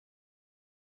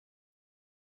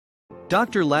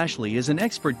 Dr. Lashley is an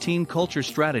expert teen culture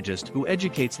strategist who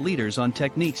educates leaders on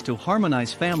techniques to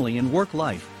harmonize family and work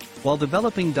life, while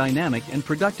developing dynamic and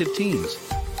productive teams.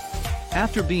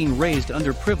 After being raised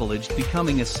underprivileged,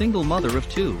 becoming a single mother of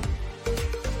two,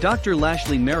 Dr.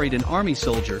 Lashley married an Army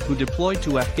soldier who deployed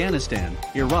to Afghanistan,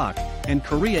 Iraq, and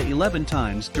Korea 11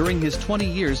 times during his 20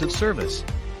 years of service.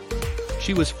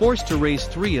 She was forced to raise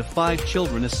 3 of 5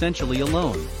 children essentially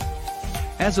alone.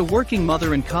 As a working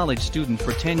mother and college student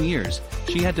for 10 years,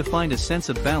 she had to find a sense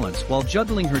of balance while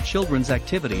juggling her children's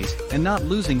activities and not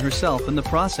losing herself in the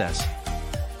process.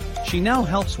 She now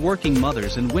helps working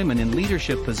mothers and women in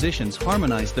leadership positions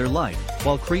harmonize their life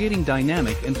while creating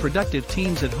dynamic and productive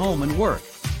teams at home and work.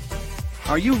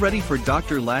 Are you ready for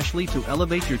Dr. Lashley to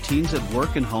elevate your teams at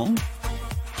work and home?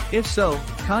 If so,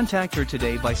 contact her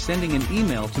today by sending an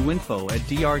email to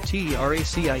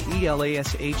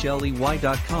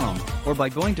info@drtracielashley.com or by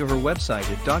going to her website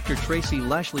at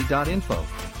drtracylashley.info.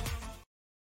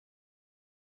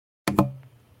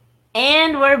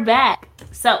 And we're back.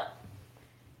 So,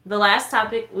 the last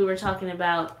topic we were talking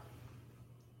about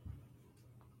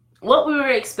what we were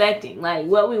expecting, like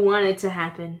what we wanted to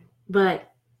happen,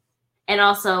 and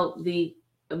also the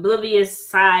oblivious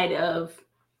side of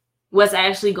what's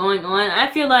actually going on. I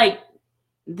feel like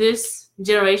this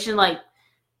generation, like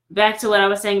back to what I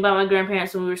was saying about my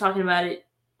grandparents when we were talking about it,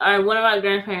 one of my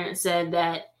grandparents said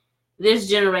that this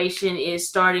generation is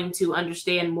starting to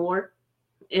understand more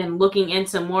and looking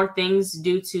into more things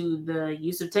due to the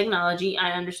use of technology.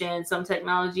 I understand some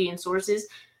technology and sources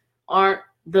aren't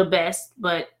the best,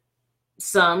 but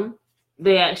some,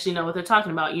 they actually know what they're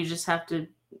talking about. You just have to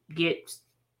get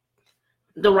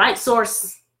the right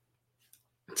source.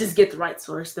 Just get the right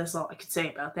source. That's all I could say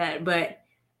about that. But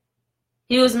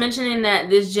he was mentioning that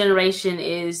this generation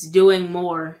is doing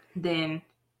more than,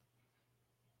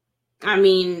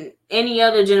 any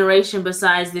other generation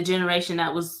besides the generation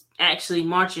that was actually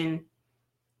marching.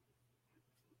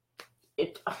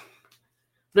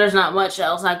 There's not much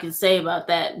else I can say about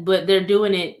that, but they're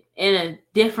doing it in a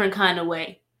different kind of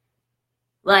way.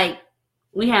 Like,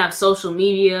 we have social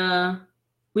media,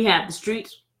 we have the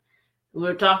streets,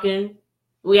 we're talking.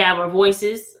 We have our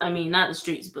voices. Not the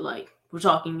streets, but like we're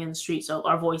talking in the streets, so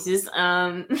our voices.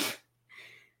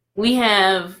 We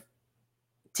have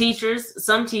teachers.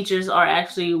 Some teachers are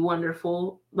actually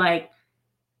wonderful. Like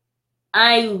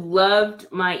I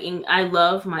love my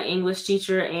English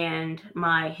teacher and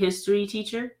my history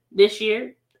teacher this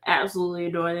year. Absolutely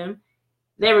adore them.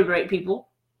 They were great people.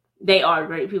 They are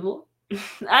great people.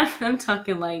 I'm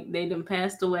talking like they done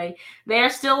passed away. They are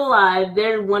still alive.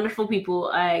 They're wonderful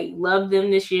people. I love them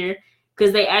this year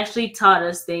because they actually taught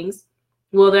us things.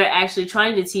 Well, they're actually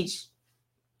trying to teach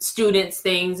students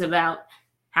things about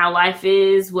how life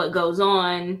is, what goes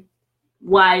on,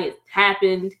 why it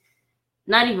happened.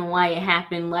 Not even why it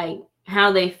happened, like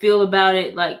how they feel about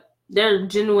it. Like they're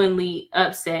genuinely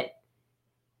upset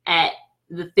at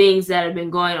the things that have been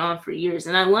going on for years.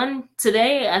 And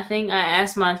today, I think I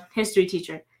asked my history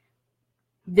teacher,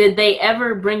 did they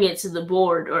ever bring it to the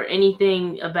board or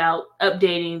anything about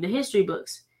updating the history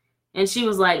books? And she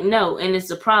was like, no, and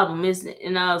it's a problem, isn't it?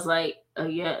 And I was like, oh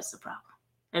yeah, it's a problem.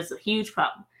 It's a huge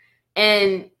problem.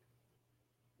 And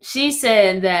she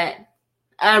said that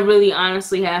I really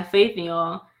honestly have faith in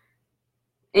y'all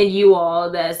and you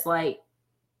all, that's like,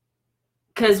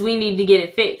 because we need to get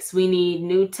it fixed. We need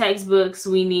new textbooks.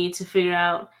 We need to figure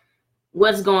out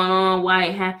what's going on, why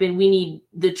it happened. We need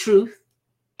the truth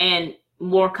and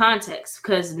more context,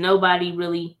 because nobody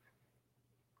really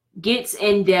gets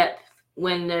in depth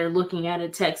when they're looking at a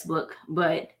textbook.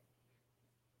 But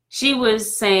she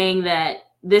was saying that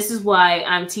this is why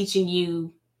I'm teaching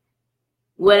you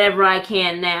whatever I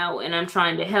can now, and I'm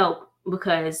trying to help,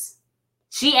 because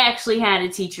she actually had a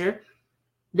teacher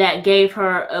that gave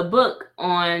her a book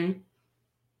on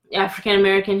African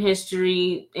American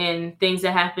history and things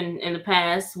that happened in the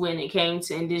past when it came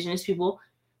to indigenous people.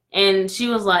 And she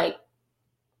was like,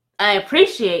 I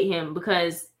appreciate him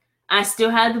because I still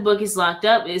have the book. It's locked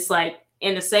up. It's like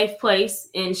in a safe place.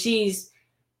 And she's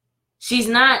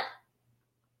not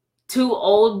too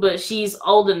old, but she's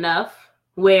old enough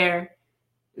where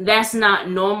that's not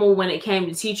normal when it came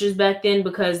to teachers back then,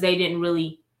 because they didn't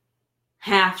really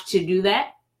have to do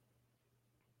that.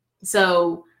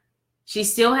 So she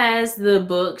still has the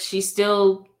book. She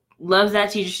still loves that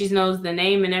teacher. She knows the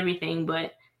name and everything.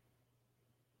 But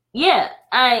yeah,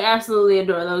 I absolutely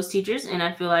adore those teachers, and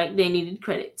I feel like they needed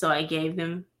credit. So I gave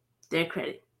them their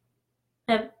credit.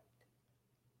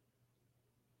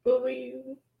 What were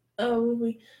you?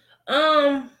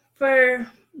 For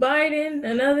Biden,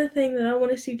 another thing that I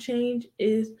want to see change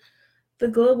is the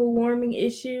global warming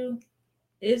issue.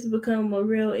 It's become a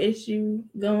real issue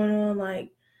going on.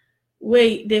 Like,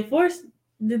 wait, did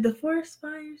the forest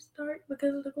fires start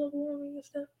because of the global warming and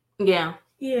stuff? Yeah.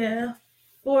 Yeah,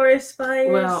 forest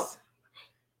fires. Well,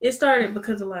 it started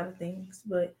because of a lot of things,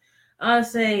 but I'll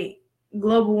say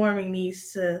global warming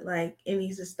needs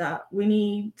to stop. We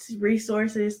need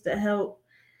resources to help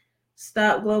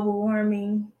stop global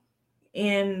warming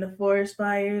and the forest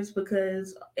fires,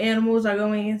 because animals are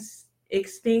going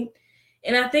extinct.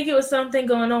 And I think it was something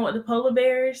going on with the polar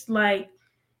bears, like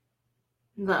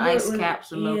the ice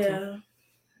caps are melting. Yeah,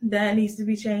 that needs to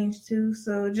be changed too.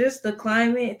 So just the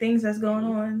climate, things that's going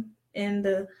on in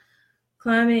the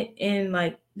climate and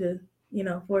like the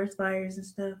forest fires and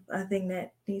stuff, I think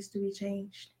that needs to be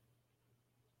changed.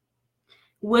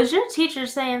 Was your teacher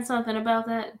saying something about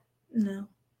that? No,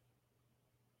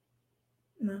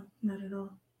 not at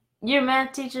all. Your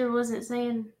math teacher wasn't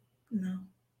saying? No.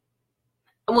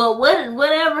 Well,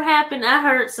 whatever happened, I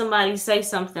heard somebody say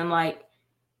something like,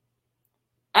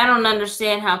 I don't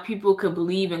understand how people could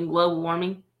believe in global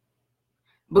warming,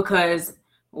 because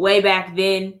way back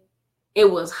then it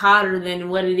was hotter than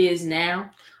what it is now.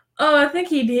 Oh, I think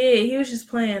he did. He was just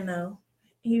playing though.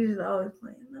 He was always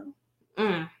playing though.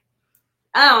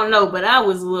 I don't know, but I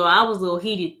was a little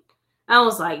heated. I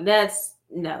was like, that's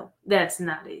not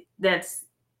it. That's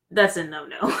a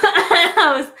no-no.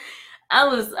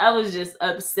 I was just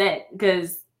upset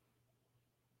because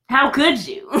how could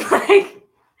you? Like,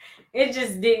 it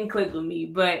just didn't click with me.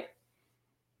 But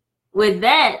with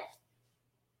that,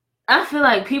 I feel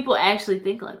like people actually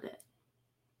think like that.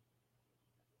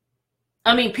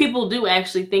 I mean, people do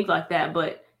actually think like that,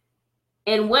 but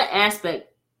in what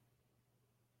aspect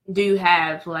do you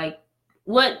have, like,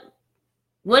 what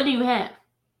do you have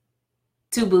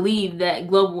to believe that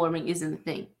global warming isn't a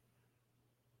thing?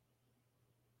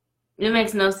 It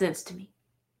makes no sense to me.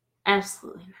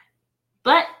 Absolutely not.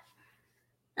 But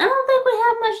I don't think we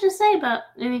have much to say about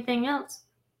anything else.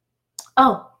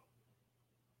 Oh,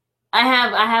 I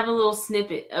have a little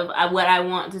snippet of what I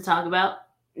want to talk about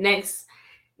next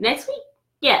week.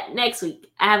 Yeah, next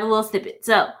week. I have a little snippet.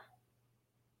 So,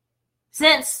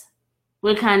 since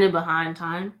we're kind of behind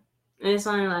time, and it's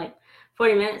only like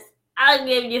 40 minutes, I'll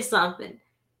give you something.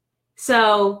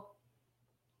 So,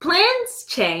 plans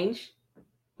change,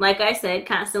 like I said,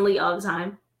 constantly, all the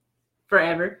time,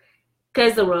 forever,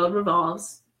 because the world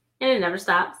revolves, and it never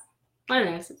stops.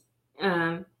 And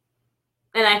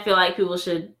I feel like people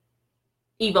should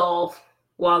evolve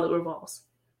while it revolves.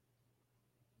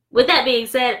 With that being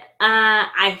said,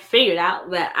 I figured out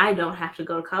that I don't have to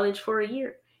go to college for a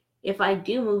year if I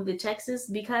do move to Texas,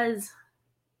 because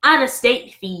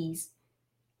out-of-state fees.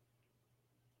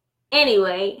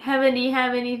 Anyway, Heaven, do you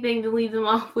have anything to leave them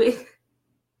off with?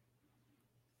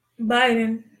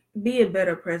 Biden, be a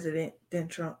better president than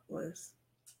Trump was.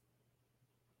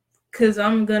 Because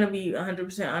I'm going to be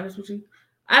 100% honest with you.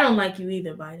 I don't like you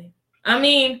either, Biden.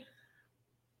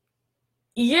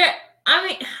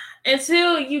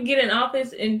 until you get in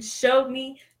office and show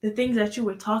me the things that you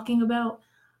were talking about,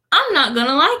 I'm not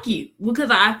gonna like you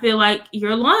because I feel like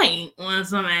you're lying on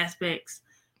some aspects.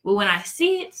 But when I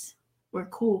see it, we're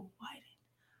cool, Biden.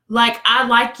 Like, I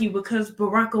like you because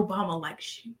Barack Obama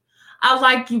likes you. I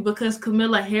like you because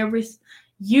Kamala Harris,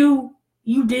 you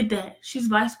did that. She's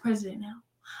vice president now.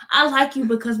 I like you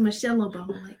because Michelle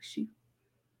Obama likes you.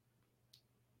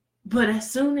 But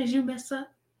as soon as you mess up,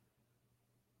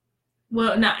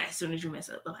 well, not as soon as you mess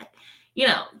up, but like, you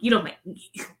don't make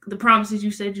the promises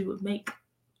you said you would make.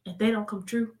 If they don't come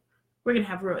true, we're going to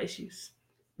have real issues.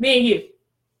 Me and you.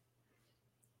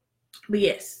 But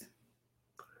yes,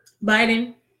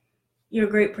 Biden, you're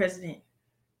a great president.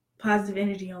 Positive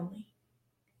energy only.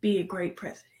 Be a great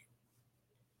president.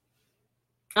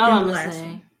 All I'm going to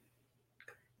say.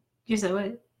 You said what?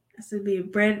 I said be a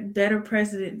better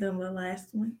president than the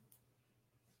last one.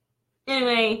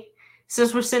 Anyway,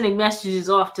 since we're sending messages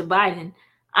off to Biden,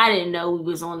 I didn't know we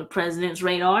was on the president's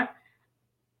radar.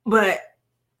 But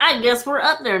I guess we're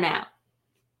up there now.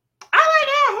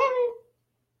 Oh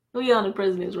my God, we on the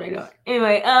president's radar.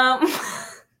 Anyway,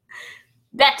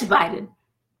 back to Biden.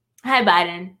 Hi,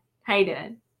 Biden. How you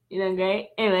doing? You doing great?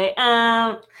 Anyway,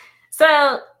 so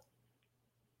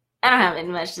I don't have any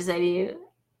much to say to you.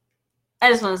 I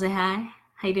just want to say hi.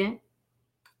 How you doing?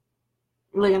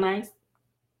 Looking nice.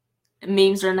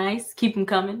 Memes are nice. Keep them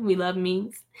coming. We love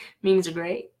memes. Memes are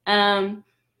great. But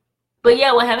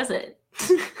yeah, what have I said?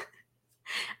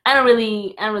 I don't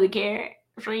really care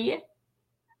for you.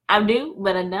 I do,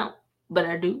 but I don't. But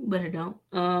I do, but I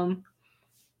don't.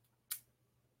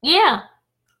 Yeah.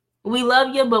 We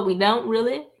love you, but we don't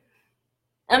really.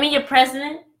 I mean, you're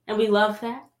president, and we love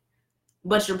that.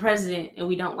 But you're president, and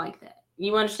we don't like that.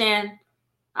 You understand?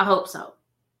 I hope so.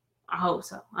 I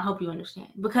hope you understand.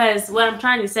 Because what I'm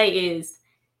trying to say is,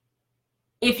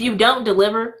 if you don't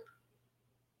deliver,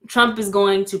 Trump is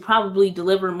going to probably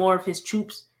deliver more of his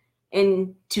troops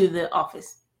into the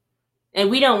office. And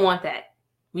we don't want that.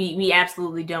 We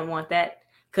absolutely don't want that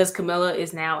because Kamala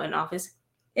is now in office.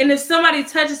 And if somebody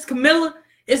touches Kamala,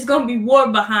 it's going to be war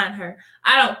behind her.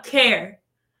 I don't care.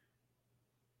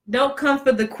 Don't come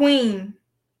for the queen.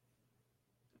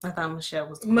 I thought Michelle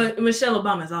was the queen. Michelle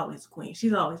Obama is always the queen.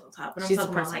 She's always on top. But she's the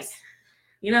princess.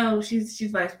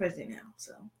 She's vice president now.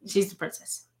 So she's the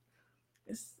princess.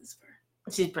 It's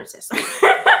her. She's princess.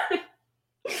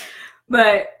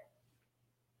 But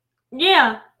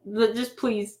yeah, just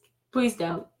please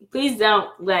don't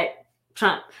let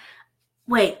Trump.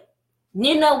 Wait,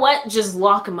 you know what? Just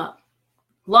lock him up.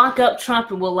 Lock up Trump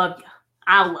and we'll love you.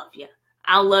 I'll love you.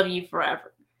 I'll love you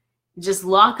forever. Just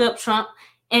lock up Trump.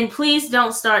 And please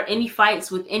don't start any fights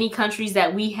with any countries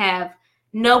that we have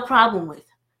no problem with.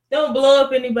 Don't blow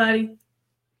up anybody.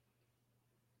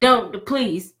 Don't,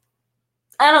 please.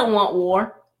 I don't want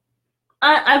war.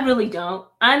 I really don't.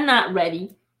 I'm not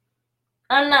ready.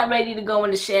 I'm not ready to go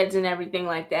into sheds and everything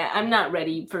like that. I'm not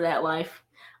ready for that life.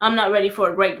 I'm not ready for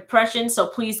a Great Depression, so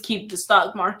please keep the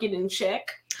stock market in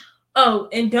check. Oh,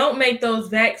 and don't make those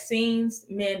vaccines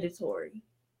mandatory.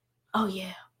 Oh,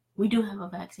 yeah. We do have a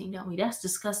vaccine, don't we? That's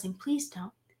disgusting. Please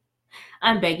don't.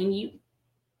 I'm begging you.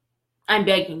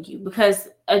 Because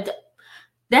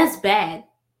that's bad.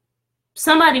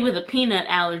 Somebody with a peanut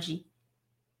allergy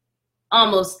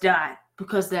almost died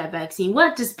because of that vaccine.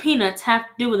 What does peanuts have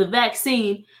to do with a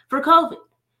vaccine for COVID? It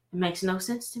makes no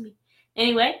sense to me.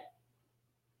 Anyway,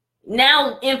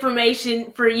 now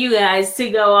information for you guys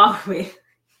to go off with.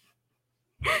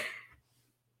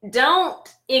 Don't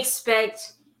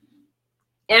expect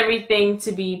everything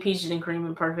to be peaches and cream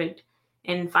and perfect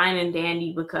and fine and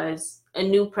dandy because a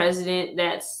new president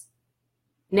that's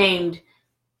named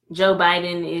Joe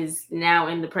Biden is now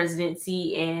in the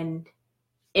presidency and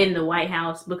in the White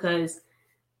House because,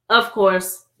 of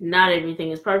course, not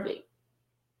everything is perfect.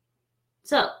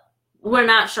 So, we're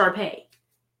not Sharpay.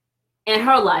 And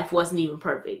her life wasn't even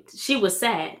perfect. She was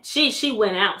sad. She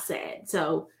went out sad.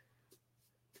 So,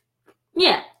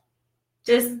 yeah,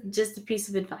 just a piece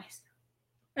of advice.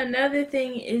 Another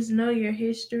thing is know your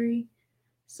history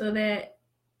so that,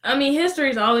 history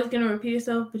is always going to repeat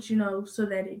itself, but so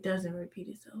that it doesn't repeat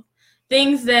itself.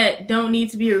 Things that don't need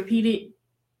to be repeated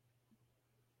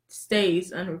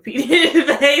stays unrepeated,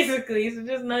 basically. So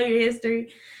just know your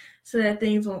history so that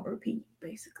things won't repeat,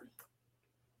 basically.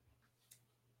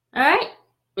 All right.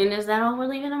 And is that all we're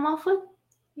leaving them off with?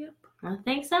 Yep. I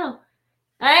think so. All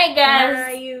right,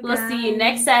 guys. We'll see you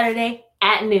next Saturday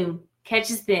at noon.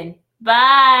 Catch us then.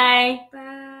 Bye.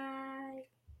 Bye.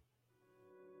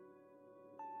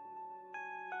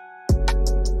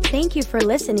 Thank you for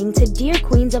listening to Dear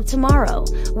Queens of Tomorrow,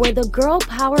 where the Girl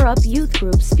Power Up Youth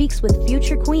Group speaks with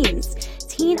future queens,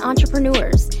 teen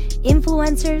entrepreneurs,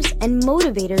 influencers, and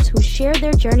motivators who share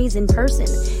their journeys in person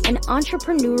and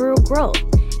entrepreneurial growth,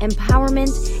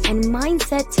 empowerment, and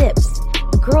mindset tips,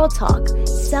 girl talk,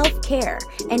 self-care,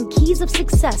 and keys of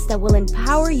success that will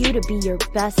empower you to be your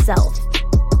best self.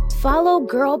 Follow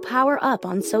Girl Power Up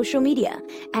on social media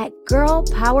at Girl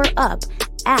Power Up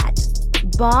at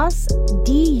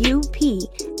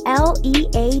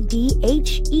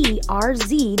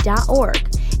bossdupleadherz.org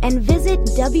and visit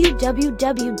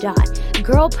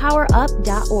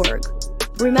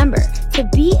www.girlpowerup.org. Remember to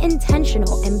be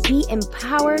intentional and be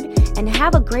empowered and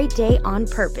have a great day on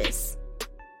purpose.